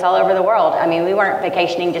 Dad flew us all over the world. I mean, we weren't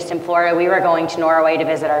vacationing just in Florida. We were going to Norway to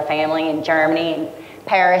visit our family, in Germany, and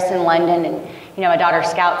Paris, and London. And, you know, my daughter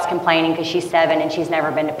Scout's complaining because she's 7 and she's never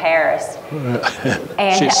been to Paris.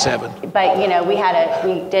 And, she's 7. But, you know, we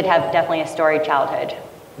did have definitely a storied childhood.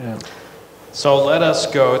 Yeah. So let us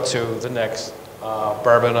go to the next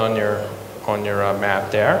bourbon on your map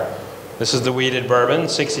there. This is the wheated bourbon,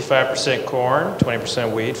 65% corn,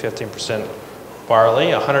 20% wheat, 15%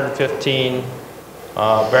 barley, 115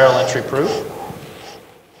 barrel entry proof,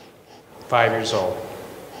 5 years old.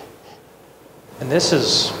 And this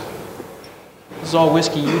is all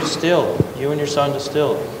whiskey you distilled, you and your son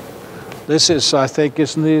distilled. This is, I think,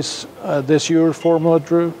 isn't this your formula,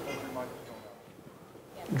 Drew?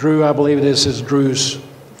 Drew, I believe this is Drew's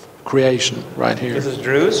creation right here. This is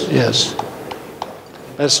Drew's? Yes.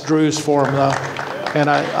 That's Drew's formula. And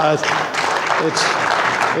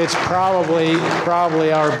it's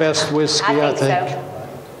probably our best whiskey, I think. So.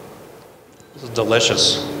 This is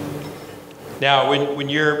delicious. Now, when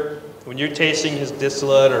you're tasting his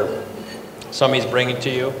distillate or some he's bringing to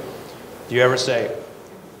you, do you ever say,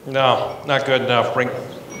 no, not good enough,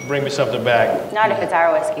 bring me something back? Not if it's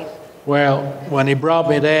our whiskey. Well, when he brought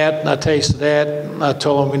me that and I tasted that, and I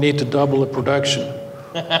told him we need to double the production.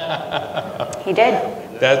 He did.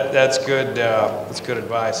 That's good. That's good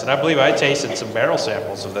advice. And I believe I tasted some barrel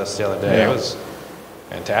samples of this the other day. Yeah. It was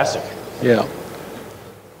fantastic. Yeah.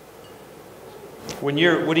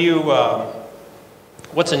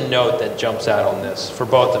 What's a note that jumps out on this for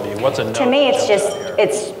both of you? What's a note? To me, it's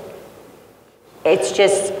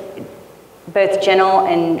just both gentle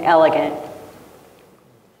and elegant.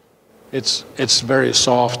 It's very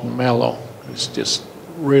soft and mellow. It's just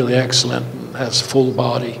really excellent and has full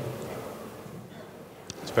body.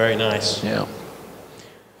 It's very nice. Yeah.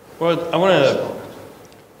 Well, I want to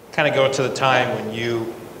kind of go to the time when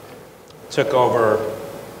you took over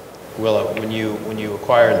Willett, when you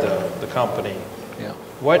acquired the company. Yeah.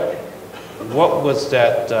 What was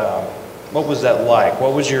that? What was that like?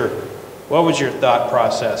 What was your thought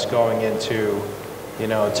process going into, you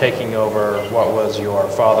know, taking over what was your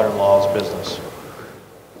father-in-law's business?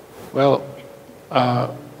 Well,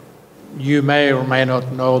 you may or may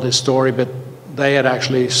not know this story, but they had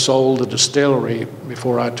actually sold the distillery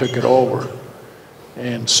before I took it over.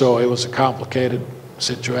 And so it was a complicated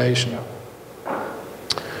situation.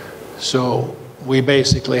 So we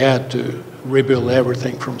basically had to rebuild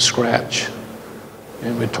everything from scratch.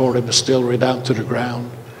 And we tore the distillery down to the ground,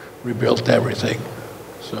 rebuilt everything.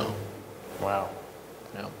 So. Wow.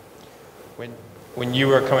 Yeah. When you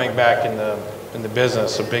were coming back in the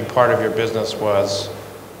business, a big part of your business was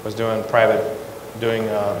was doing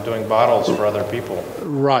doing bottles for other people.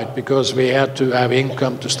 Right, because we had to have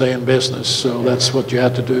income to stay in business, so that's what you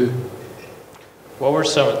had to do. What were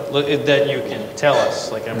some that you can tell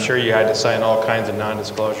us? Like, I'm sure you had to sign all kinds of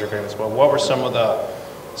non-disclosure agreements. But what were some of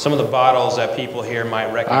the bottles that people here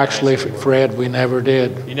might recognize? Actually, Fred, we never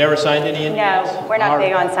did. You never signed any NDAs? No, we're not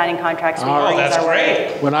big on signing contracts. Oh, that's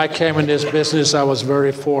great. When I came in this business, I was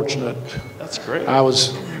very fortunate. That's great. I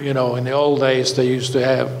was, in the old days, they used to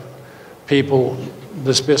have people,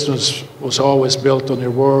 this business was always built on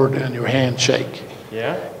your word and your handshake.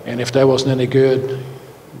 Yeah? And if that wasn't any good,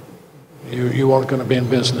 you weren't going to be in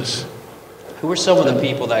business. Who were some of the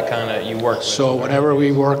people that kind of you worked with? So whenever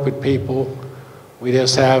we work with people, we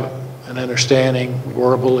just have an understanding,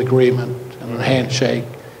 verbal agreement, and a handshake.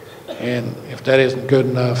 And if that isn't good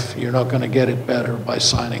enough, you're not going to get it better by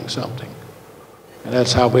signing something. And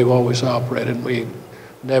that's how we've always operated. We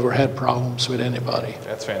never had problems with anybody.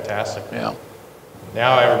 That's fantastic. Yeah.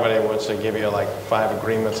 Now everybody wants to give you like 5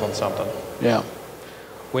 agreements on something. Yeah.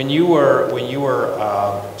 When you were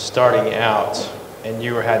starting out and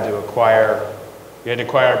you had to acquire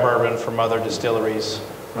bourbon from other distilleries,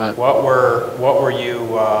 Right. what were you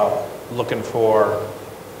looking for,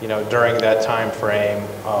 during that time frame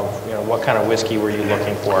of, what kind of whiskey were you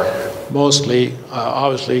looking for? Mostly,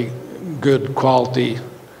 obviously, good quality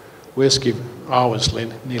whiskey, obviously,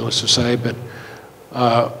 needless to say, but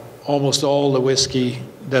almost all the whiskey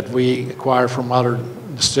that we acquire from other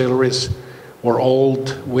distilleries were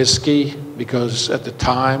old whiskey, because at the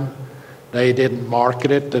time they didn't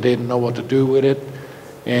market it, they didn't know what to do with it,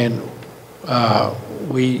 and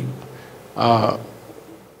we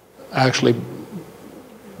actually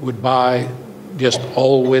would buy just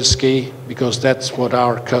old whiskey because that's what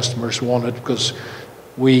our customers wanted, because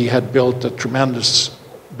we had built a tremendous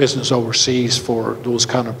business overseas for those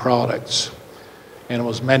kind of products. And it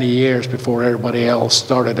was many years before everybody else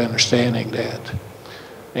started understanding that.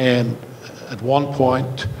 And at one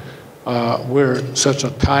point, we're such a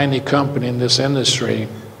tiny company in this industry,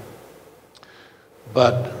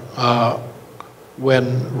 but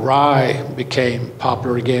when rye became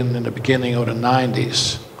popular again in the beginning of the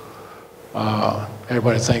 90s,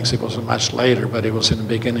 everybody thinks it was much later, but it was in the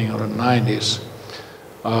beginning of the 90s.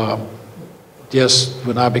 Just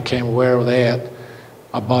when I became aware of that,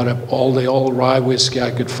 I bought up all the old rye whiskey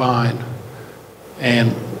I could find,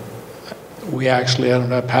 and we actually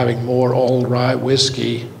ended up having more old rye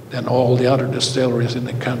whiskey than all the other distilleries in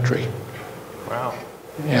the country. Wow.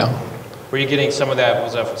 Yeah. Were you getting some of that,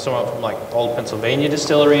 was that some of from like old Pennsylvania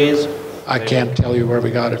distilleries? I can't tell you where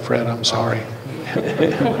we got it, Fred, I'm sorry.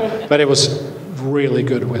 But it was really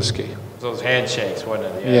good whiskey. Those handshakes,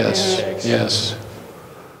 wasn't it? Yeah, Yes, handshakes. yes.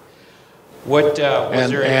 What was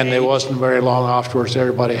there And an it age? wasn't very long afterwards,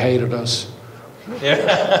 everybody hated us.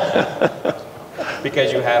 Yeah.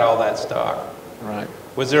 Because you had all that stock. Right.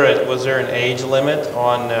 Was there an age limit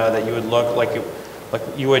on that you would look like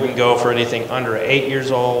you wouldn't go for anything under 8 years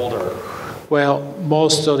old, or? Well,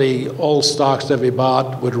 most of the old stocks that we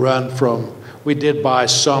bought would run from, we did buy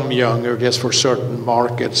some younger just for certain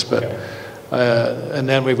markets, but and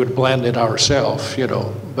then we would blend it ourselves,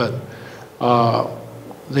 But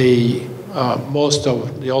most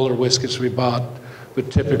of the older whiskeys we bought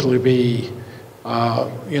would typically be,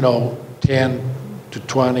 10 to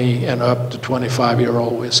 20 and up to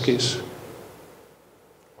 25-year-old whiskeys.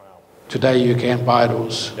 Wow. Today you can't buy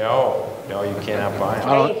those. No, you cannot buy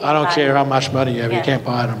them. I don't care how much money you have, you can't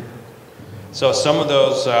buy them. So some of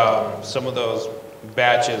those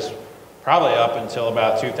batches, probably up until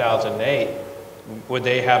about 2008, would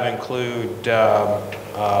they have include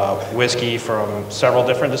whiskey from several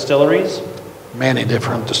different distilleries? Many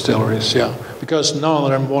different distilleries, yeah. Because none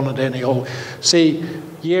of them wanted any old. See,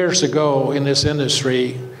 years ago in this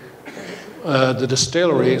industry, the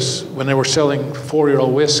distilleries, when they were selling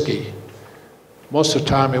 4-year-old whiskey, most of the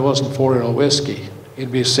time it wasn't 4-year-old whiskey.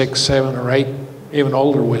 It'd be 6, 7, or 8, even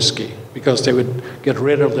older whiskey, because they would get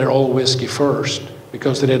rid of their old whiskey first,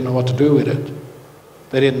 because they didn't know what to do with it.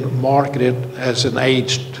 They didn't market it as an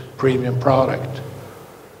aged premium product,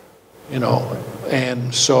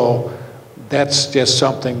 And so that's just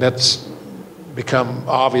something that's become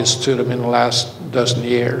obvious to them in the last dozen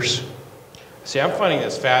years. See, I'm finding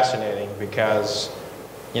this fascinating because,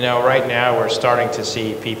 right now we're starting to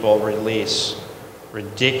see people release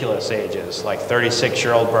ridiculous ages, like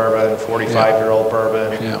 36-year-old bourbon, 45-year-old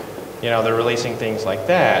bourbon. Yeah. They're releasing things like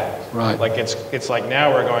that. Right. Like it's like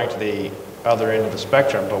now we're going to the other end of the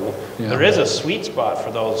spectrum, but there is a sweet spot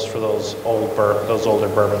for those older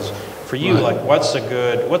bourbons. For you, Right. like what's a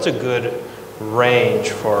good range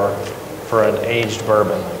for an aged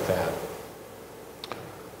bourbon like that?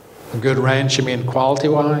 A good range, you mean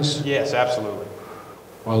quality-wise? Yes, absolutely.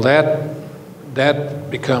 Well, that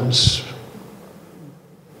becomes,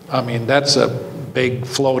 I mean, that's a big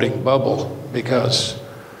floating bubble, because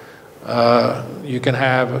you can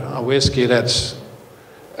have a whiskey that's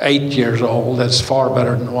 8 years old that's far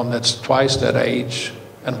better than one that's twice that age,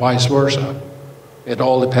 and vice versa. It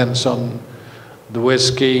all depends on the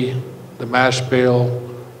whiskey, the mash bill,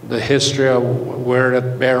 the history of where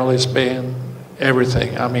that barrel has been,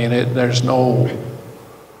 everything. I mean, it is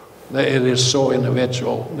so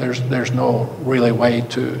individual. There's no really way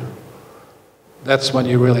to, that's when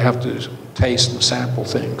you really have to taste and sample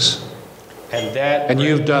things. And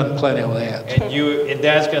you've done plenty of that. And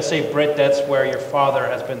that's going to say, Britt, that's where your father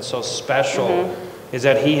has been so special, is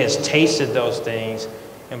that he has tasted those things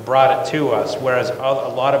and brought it to us, whereas a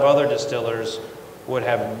lot of other distillers would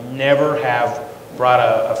have never have brought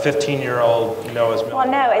a 15-year-old Noah's Milk. Well,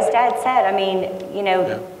 no, as Dad said, I mean,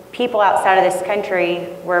 people outside of this country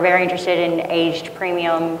were very interested in aged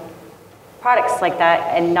premium products like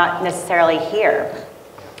that, and not necessarily here.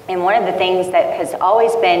 And one of the things that has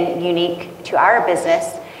always been unique to our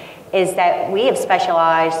business is that we have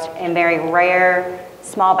specialized in very rare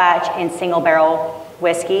small batch and single barrel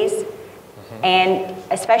whiskeys, and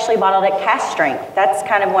especially bottled at cask strength. That's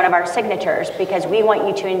kind of one of our signatures, because we want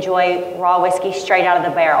you to enjoy raw whiskey straight out of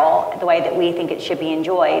the barrel the way that we think it should be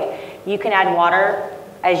enjoyed. You can add water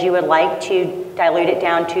as you would like to dilute it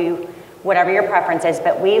down to whatever your preference is,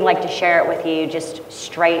 but we like to share it with you just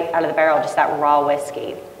straight out of the barrel, just that raw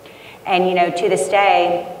whiskey. And to this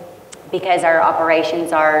day, because our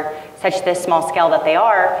operations are such the small scale that they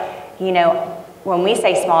are, when we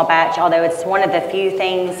say small batch, although it's one of the few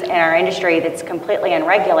things in our industry that's completely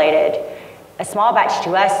unregulated, a small batch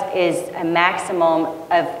to us is a maximum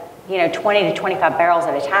of 20 to 25 barrels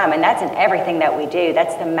at a time, and that's in everything that we do.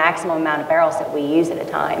 That's the maximum amount of barrels that we use at a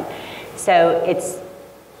time. So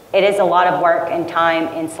it is a lot of work and time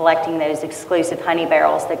in selecting those exclusive honey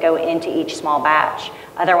barrels that go into each small batch.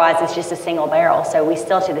 Otherwise, it's just a single barrel. So we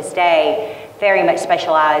still, to this day, very much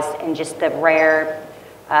specialize in just the rare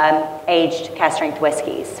aged cask strength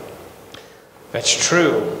whiskeys. That's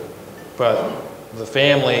true, but the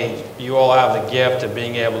family, you all have the gift of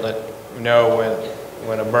being able to know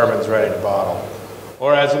when a bourbon's ready to bottle.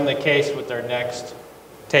 Or as in the case with their next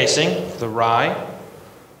tasting, the rye.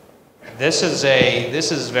 This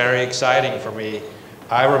is very exciting for me.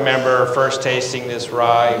 I remember first tasting this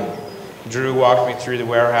rye. Drew walked me through the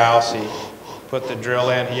warehouse. He put the drill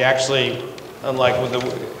in. He actually, unlike with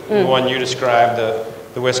the one you described,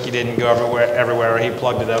 the whiskey didn't go everywhere. He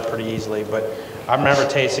plugged it up pretty easily. But I remember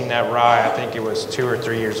tasting that rye. I think it was 2 or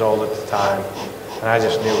 3 years old at the time, and I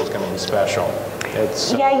just knew it was going to be special.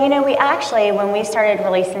 We actually, when we started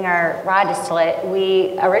releasing our rye distillate,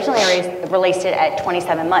 we originally released it at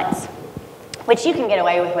 27 months, which you can get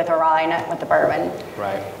away with a rye, not with the bourbon.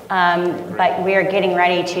 Right. But we are getting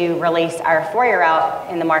ready to release our 4-year out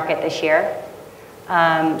in the market this year.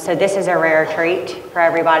 So this is a rare treat for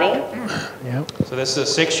everybody. Yep. So this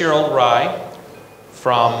is a 6-year-old rye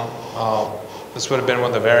from, this would have been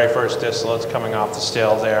one of the very first distillates coming off the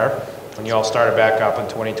still there when you all started back up in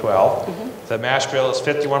 2012. The mash bill is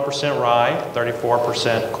 51% rye,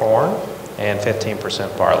 34% corn, and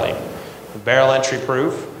 15% barley. The barrel entry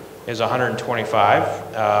proof is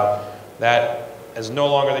 125. That is no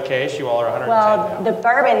longer the case. You all are 110 now. The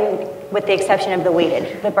bourbon, with the exception of the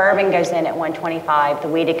wheated, the bourbon goes in at 125, the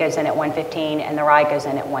wheated goes in at 115, and the rye goes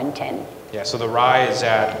in at 110. Yeah, so the rye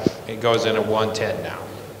it goes in at 110 now.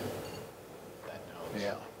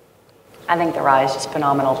 Yeah. I think the rye is just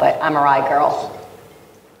phenomenal, but I'm a rye girl.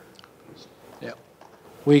 Yeah.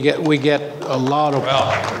 We get a lot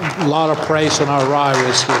of praise on our rye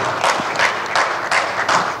whiskey.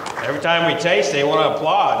 Every time we taste, they want to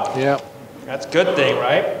applaud. Yeah. That's a good thing,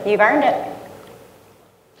 right? You've earned it.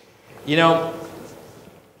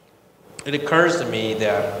 It occurs to me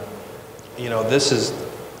that, this is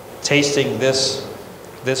tasting this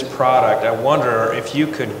product. I wonder if you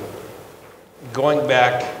could,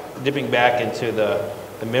 dipping back into the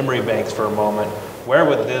memory banks for a moment, where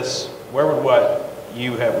would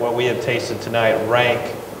what we have tasted tonight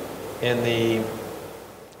rank in the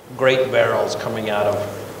great barrels coming out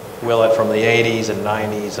of Willett from the 80s and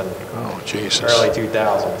 90s and early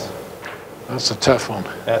 2000s? That's a tough one.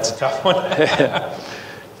 That's a tough one.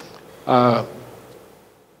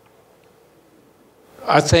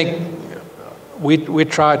 I think we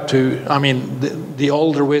tried to, the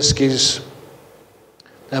older whiskeys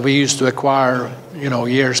that we used to acquire,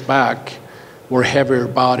 years back were heavier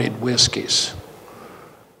bodied whiskeys.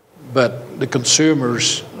 But the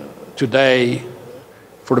consumers today,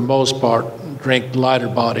 for the most part, drink lighter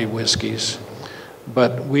body whiskeys.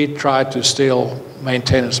 But we try to still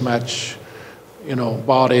maintain as much,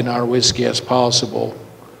 body in our whiskey as possible,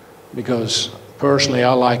 because personally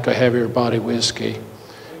I like a heavier body whiskey.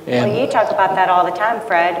 And well, you talk about that all the time,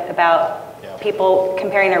 Fred, about people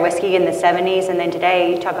comparing their whiskey in the 70s and then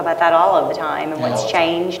today. You talk about that all of the time and what's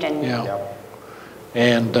changed. And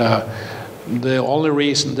And the only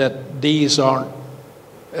reason that these aren't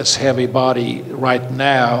as heavy body right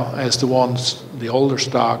now as the older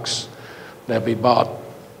stocks that we bought,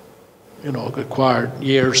 acquired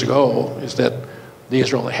years ago, is that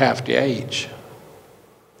these are only half the age.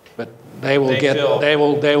 But they'll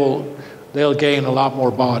gain a lot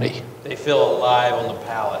more body. They feel alive on the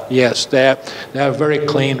palate. Yes, they have very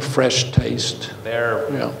clean, fresh taste. They're,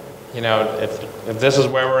 if this is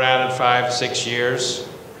where we're at in 5-6 years,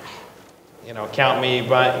 count me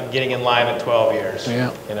getting in line at 12 years.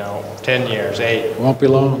 Yeah. 10 years, 8. Won't be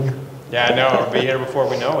long. Yeah, I know. We'll be here before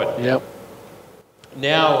we know it. Yep.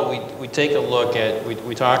 Now we take a look at,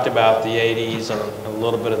 we talked about the 80s and a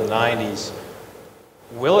little bit of the 90s.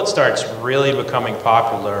 Willett starts really becoming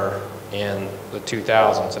popular in the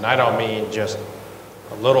 2000s, and I don't mean just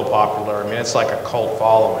a little popular. I mean, it's like a cult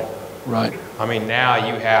following. Right. I mean, now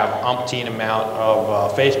you have umpteen amount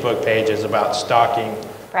of Facebook pages about stalking.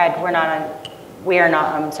 Fred, we are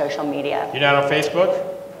not on social media. You're not on Facebook?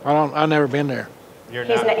 I've never been there. You're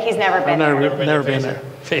He's not? he's never been there. Never been there.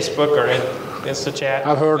 Facebook or InstaChat?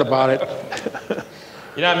 I've heard about it.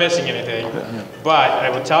 You're not missing anything. But I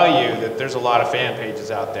will tell you that there's a lot of fan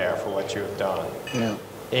pages out there for what you have done. Yeah.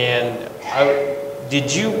 And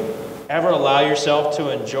did you ever allow yourself to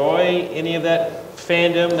enjoy any of that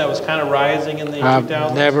fandom that was kind of rising in the 2000s?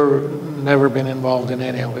 I've never been involved in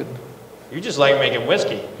any of it. You just like making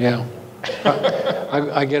whiskey. Yeah.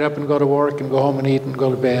 I get up and go to work and go home and eat and go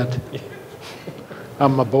to bed.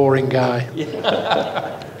 I'm a boring guy.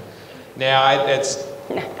 Now,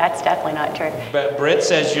 That's definitely not true. but Britt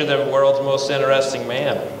says you're the world's most interesting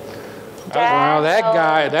man. Well,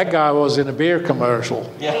 that guy was in a beer commercial.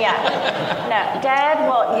 Yeah. No, Dad,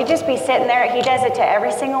 well, you just be sitting there. He does it to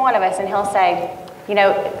every single one of us, and he'll say,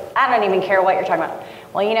 I don't even care what you're talking about.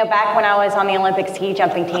 Well, back when I was on the Olympic ski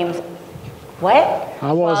jumping teams, what?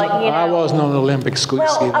 I wasn't on the Olympic ski team.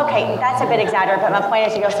 Well, okay, that's a bit exaggerated, but my point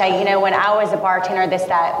is, you'll say, when I was a bartender, this,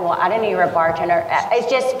 that. Well, I didn't know you were a bartender. It's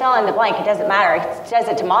just fill in the blank. It doesn't matter. He says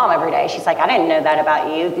it to Mom every day. She's like, I didn't know that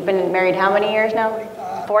about you. You've been married how many years now?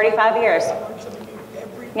 45 years.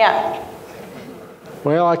 Yeah.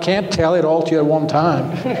 Well, I can't tell it all to you at one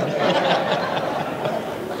time.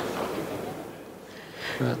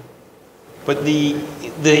 But the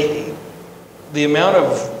amount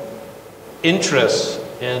of interest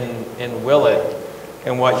in Willett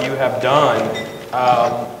and what you have done,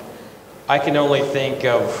 I can only think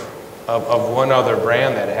of one other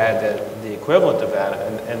brand that had the equivalent of that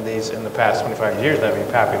in the past 25 years. That'd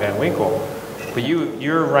be Pappy Van Winkle. But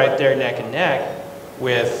you're right there neck and neck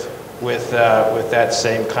with that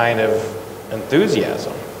same kind of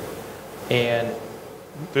enthusiasm, and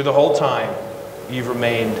through the whole time, you've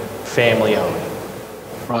remained family owned.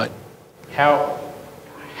 Right.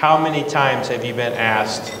 How many times have you been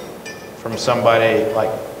asked from somebody, like,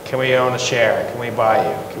 can we own a share? Can we buy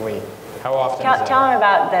you? Can we? How often? Tell him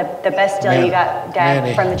about the best deal you got,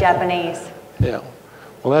 Dad, from the Japanese. Yeah.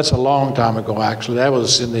 Well, that's a long time ago, actually. That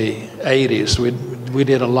was in the 80s. We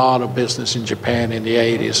did a lot of business in Japan in the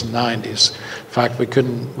 80s and 90s. In fact, we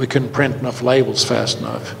couldn't print enough labels fast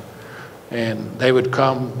enough. And they would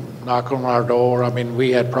come knock on our door. I mean,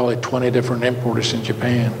 we had probably 20 different importers in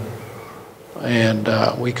Japan. And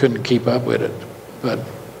we couldn't keep up with it. But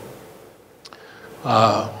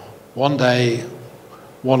one day,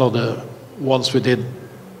 one of the ones we did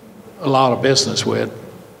a lot of business with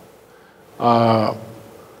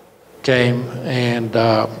came and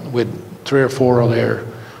with 3 or 4 of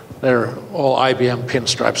they're all IBM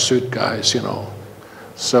pinstripe suit guys,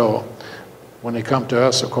 So when they come to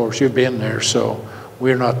us, of course, you've been there, so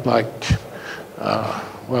we're not like,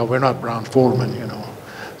 we're not Brown Foreman,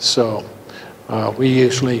 So we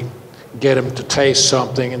usually get them to taste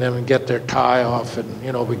something and then we get their tie off and,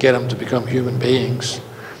 we get them to become human beings.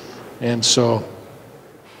 And so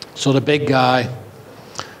the big guy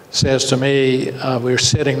says to me, we're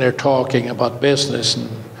sitting there talking about business, and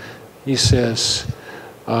he says,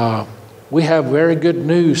 we have very good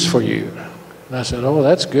news for you. And I said, oh,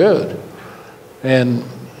 that's good. And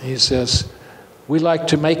he says, we'd like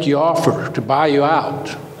to make you offer to buy you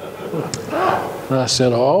out. And I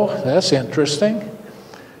said, oh, that's interesting.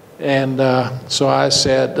 And so I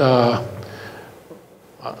said,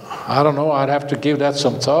 I don't know, I'd have to give that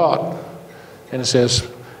some thought. And he says,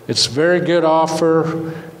 It's a very good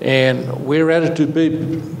offer, and we're ready to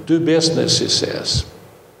do business, he says.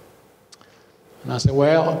 And I said,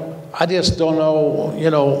 well, I just don't know,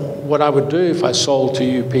 what I would do if I sold to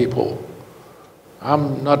you people.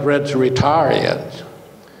 I'm not ready to retire yet.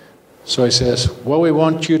 So he says, well, we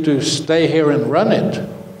want you to stay here and run it.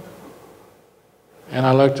 And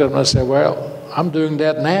I looked at him and I said, well, I'm doing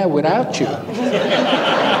that now without you. And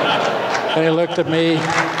he looked at me.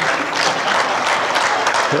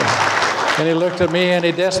 And he looked at me and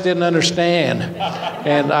he just didn't understand.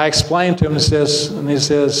 And I explained to him, and he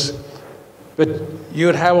says, but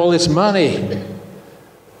you'd have all this money.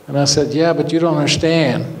 And I said, yeah, but you don't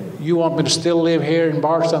understand. You want me to still live here in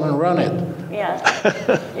Bardstown and run it. Yeah,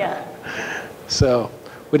 yeah. So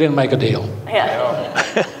we didn't make a deal.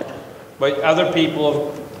 Yeah. But other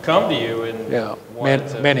people have come to you and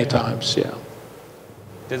many times, yeah.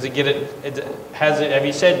 Does it get it? Have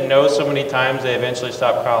you said no so many times they eventually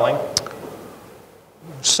stop calling?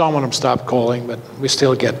 Some of them stopped calling, but we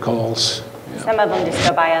still get calls. Yeah. Some of them just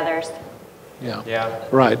go by others. Yeah. Yeah.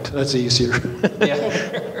 Right. That's easier.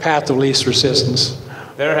 Yeah. Path of least resistance.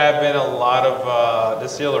 There have been a lot of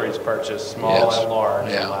distilleries purchased, small and large,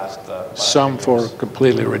 in the last some 5 for years.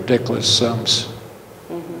 completely ridiculous sums.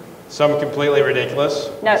 Some completely ridiculous.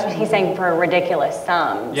 No, he's saying for ridiculous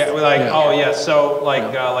sums. Yeah, so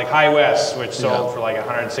like High West, which sold for like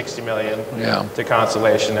 160 million to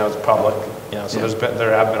Constellation, that was public. So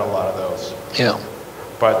there have been a lot of those. Yeah.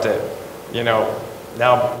 But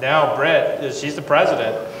now Britt, she's the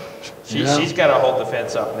president. She's got to hold the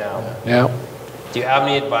fence up now. Yeah. Do you have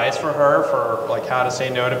any advice for her for like how to say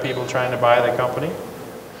no to people trying to buy the company?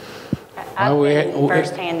 I've been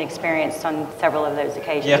first-hand experienced on several of those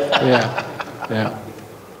occasions. Yeah.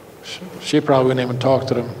 She probably wouldn't even talk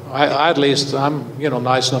to them. I at least, I'm,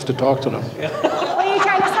 nice enough to talk to them. What are you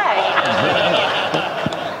trying to say?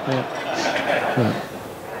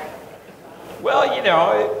 Well,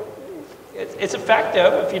 it's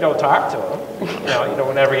effective if you don't talk to them. You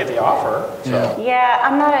don't ever get the offer. So. Yeah,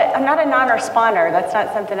 I'm not a non-responder. That's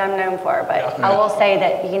not something I'm known for. But I will say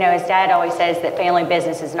that, as Dad always says, that family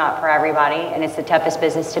business is not for everybody, and it's the toughest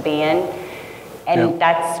business to be in. And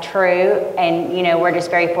that's true. And, we're just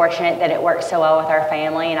very fortunate that it works so well with our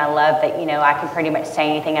family. And I love that, I can pretty much say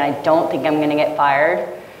anything, and I don't think I'm going to get fired.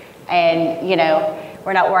 And,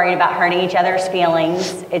 we're not worried about hurting each other's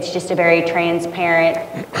feelings. It's just a very transparent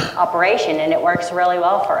operation, and it works really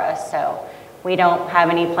well for us. So we don't have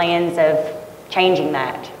any plans of changing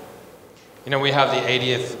that. We have the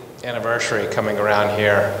 80th anniversary coming around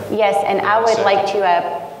here. Yes, and I would like to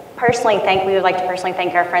we would like to personally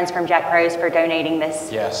tthank our friends from Jack Rose for donating this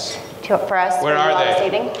for us. Where are they? This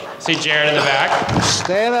evening. See Jared in the back?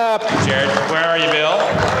 Stand up. Jared, where are you, Bill?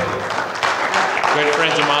 Good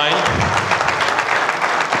friends of mine.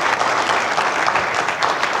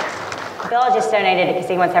 Bill just donated it because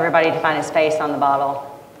he wants everybody to find his face on the bottle.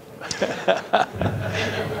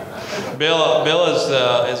 Bill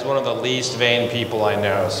is one of the least vain people I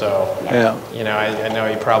know, so I know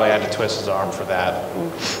he probably had to twist his arm for that.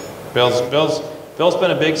 Bill's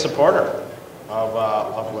been a big supporter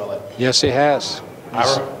of Willett. Yes, he has.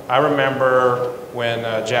 I remember when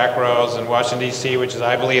Jack Rose in Washington D.C., which is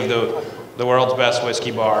I believe the world's best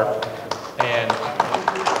whiskey bar, and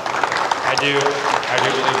I do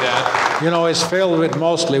believe that. It's filled with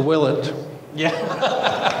mostly Willett. Yeah.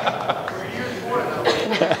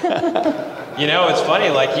 It's funny,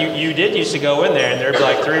 like you did used to go in there and there'd be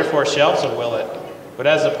like 3 or 4 shelves of Willett. But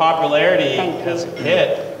as the popularity has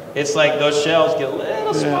hit, it's like those shelves get a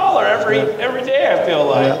little smaller every day, I feel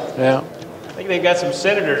like. Yeah. I think they've got some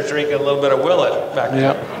senators drinking a little bit of Willett back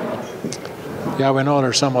there. Yeah, we know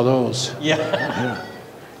there's some of those. Yeah.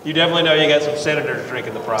 You definitely know you got some senators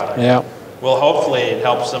drinking the product. Yeah. Well, hopefully it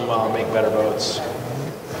helps them make better votes.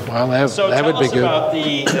 Well, that would be good. So tell us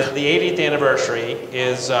about the 80th anniversary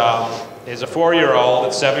is a 4-year-old.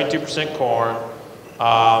 It's 72% corn.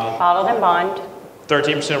 Bottled and bond.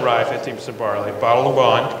 13% rye, 15% barley. Bottled and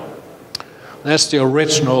bond. That's the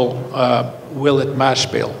original Willett mash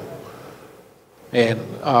bill. And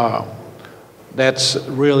that's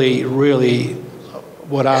really, really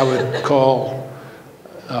what I would call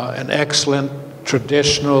an excellent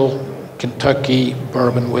traditional Kentucky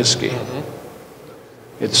bourbon whiskey.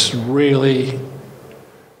 It's really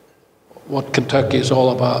what Kentucky is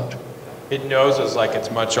all about. It noses like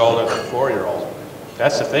it's much older than a 4-year-old.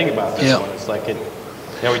 That's the thing about this one. It's like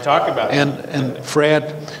we talk about it. And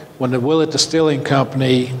Fred, when the Willett Distilling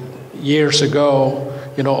Company years ago,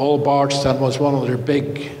 Old Bardstown was one of their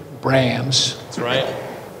big brands. That's right.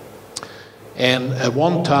 And at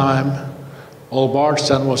one time, Old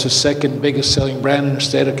Bardstown was the second biggest selling brand in the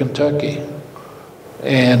state of Kentucky.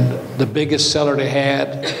 And the biggest seller they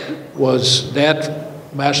had was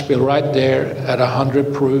that mash bill right there at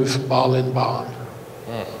 100 proof bottle in bond.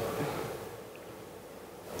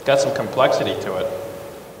 It's got some complexity to it.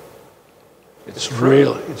 It's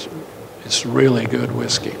really good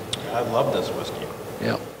whiskey. I love this whiskey.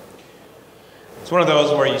 Yeah. It's one of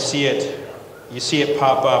those where you see it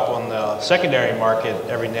pop up on the secondary market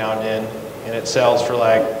every now and then, and it sells for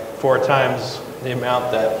like 4 times the amount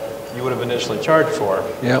that you would have initially charged for.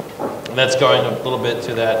 Yep. And that's going a little bit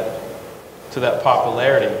to that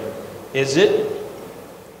popularity. Is it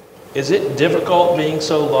difficult being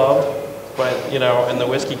so loved by, you know, in the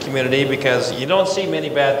whiskey community, because you don't see many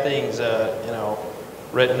bad things you know,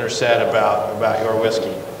 written or said about your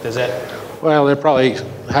whiskey? Does that? Well, they probably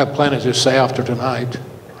have plenty to say after tonight.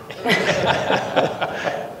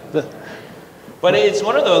 But it's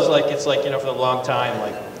one of those, like, it's like, you know, for a long time,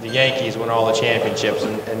 like the Yankees won all the championships,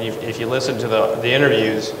 and if you listen to the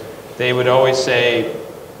interviews, they would always say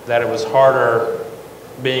that it was harder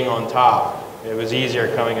being on top. It was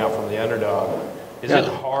easier coming out from the underdog. Is it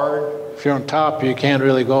hard? If you're on top, you can't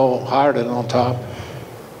really go higher than on top.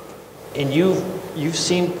 And you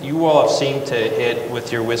all have seemed to hit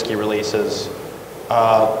with your whiskey releases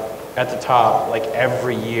at the top like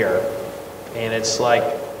every year, and it's like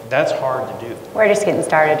that's hard to do. We're just getting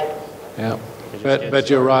started. Yeah, but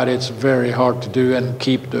you're right. It's very hard to do and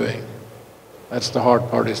keep doing. That's the hard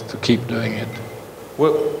part, is to keep doing it.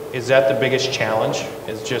 What is that the biggest challenge?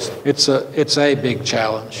 It's a big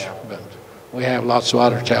challenge, yeah. But we have lots of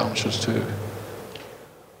other challenges too.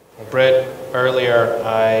 Well, Britt, earlier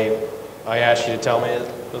I asked you to tell me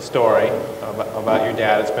the story about your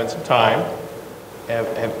dad. It's been some time.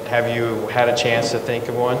 Have you had a chance to think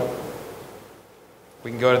of one? We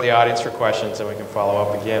can go to the audience for questions, and we can follow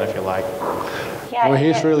up again if you like. Yeah, well,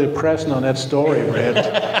 he's really pressing on that story, Britt.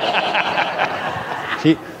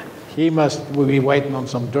 He must be waiting on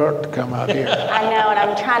some dirt to come out here. I know, and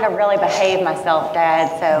I'm trying to really behave myself, Dad.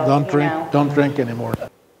 So don't drink anymore.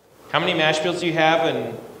 How many mash bills do you have,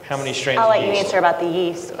 and how many strains I'll of let you yeast? answer about the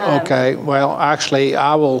yeast. Okay. Well, actually,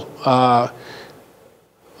 I will.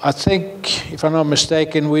 I think, if I'm not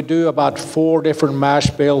mistaken, we do about 4 different mash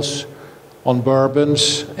bills on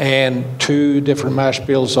bourbons and 2 different mash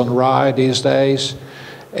bills on rye these days.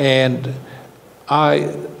 And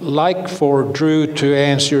I like for Drew to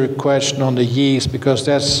answer your question on the yeast, because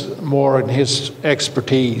that's more in his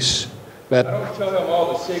expertise. But I don't tell him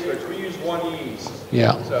all the secrets. We use one yeast.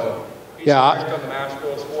 Yeah. So he's Yeah, on the mash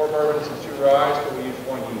bills, 4 bourbons and 2 ryes, but we use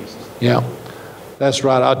one yeast. Yeah, that's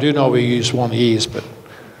right. I do know we use one yeast, but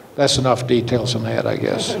that's enough details on that, I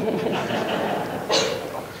guess.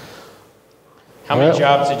 How many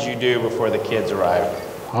jobs did you do before the kids arrived?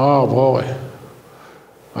 Oh boy,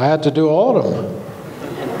 I had to do all of them.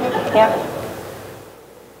 Yeah.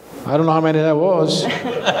 I don't know how many that was.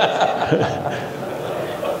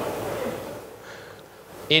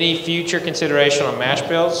 Any future consideration on mash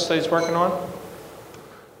bills that he's working on?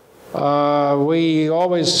 We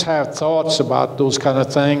always have thoughts about those kind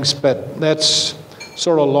of things, but that's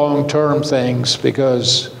sort of long-term things,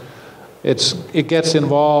 because it gets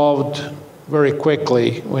involved very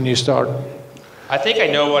quickly when you start. I think I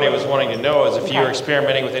know what he was wanting to know, is if you were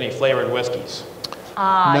experimenting with any flavored whiskeys. No.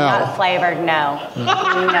 Not flavored, no.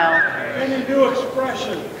 No. Any new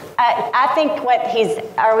expression? I think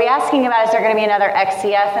are we asking about, is there going to be another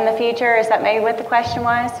XCF in the future? Is that maybe what the question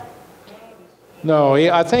was? No,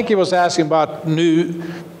 I think he was asking about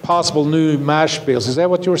possible new mash bills. Is that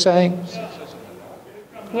what you were saying?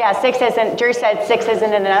 Yeah, 6 isn't, Drew said 6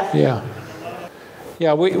 isn't enough. Yeah.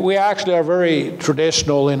 Yeah, we actually are very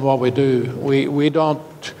traditional in what we do. We don't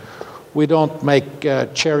make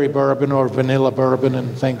cherry bourbon or vanilla bourbon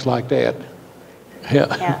and things like that.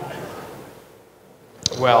 Yeah.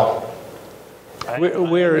 Well, I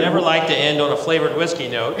never like to end on a flavored whiskey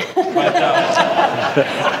note, but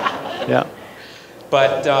yeah.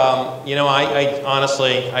 But you know, I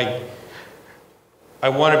honestly I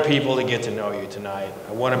wanted people to get to know you tonight.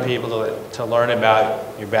 I wanted people to learn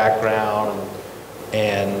about your background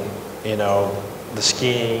and you know, the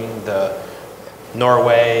skiing, the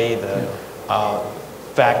Norway, the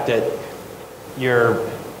fact that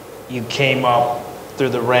you came up through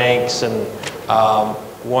the ranks and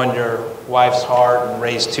won your wife's heart and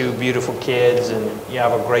raised 2 beautiful kids, and you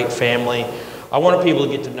have a great family. I wanted people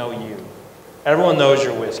to get to know you. Everyone knows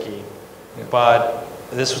your whiskey, but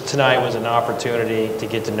tonight was an opportunity to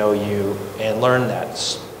get to know you and learn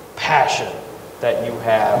that passion that you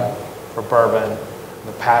have for bourbon,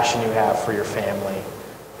 the passion you have for your family.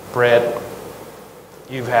 Britt,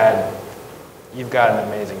 you've had you've got an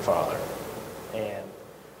amazing father. And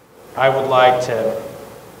I would like to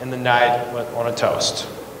end the night on a toast.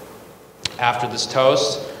 After this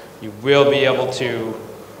toast, you will be able to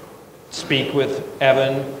speak with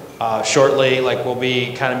Evan shortly. Like, we'll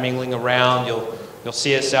be kind of mingling around. You'll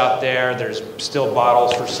see us out there. There's still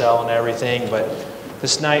bottles for sale and everything, but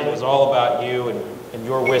this night was all about you and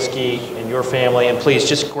your whiskey and your family. And please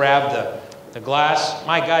just grab the glass.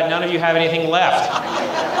 My God, none of you have anything left.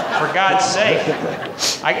 For God's sake.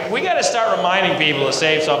 We got to start reminding people to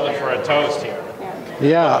save something for a toast here.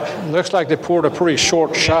 Yeah, looks like they poured a pretty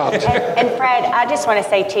short shot. And Fred, I just want to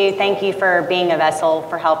say too, thank you for being a vessel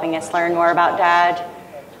for helping us learn more about Dad.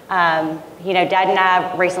 You know, Dad and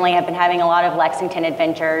I recently have been having a lot of Lexington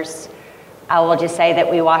adventures. I will just say that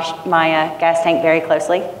we watched my gas tank very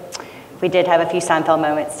closely. We did have a few Seinfeld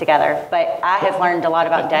moments together, but I have learned a lot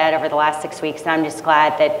about Dad over the last 6 weeks, and I'm just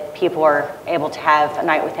glad that people are able to have a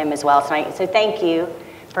night with him as well tonight. So thank you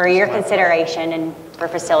for your consideration and for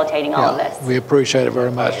facilitating all of this. We appreciate it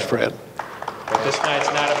very much, Fred. But this night's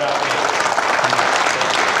not about me.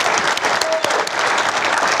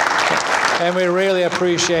 And we really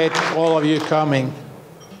appreciate all of you coming.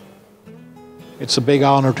 It's a big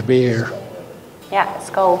honor to be here. Yeah,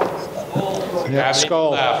 skull. Yeah,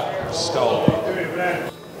 skull. Skull.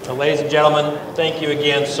 So, ladies and gentlemen, thank you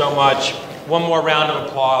again so much. One more round of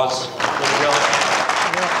applause for Willett.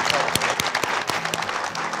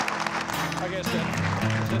 I guess that.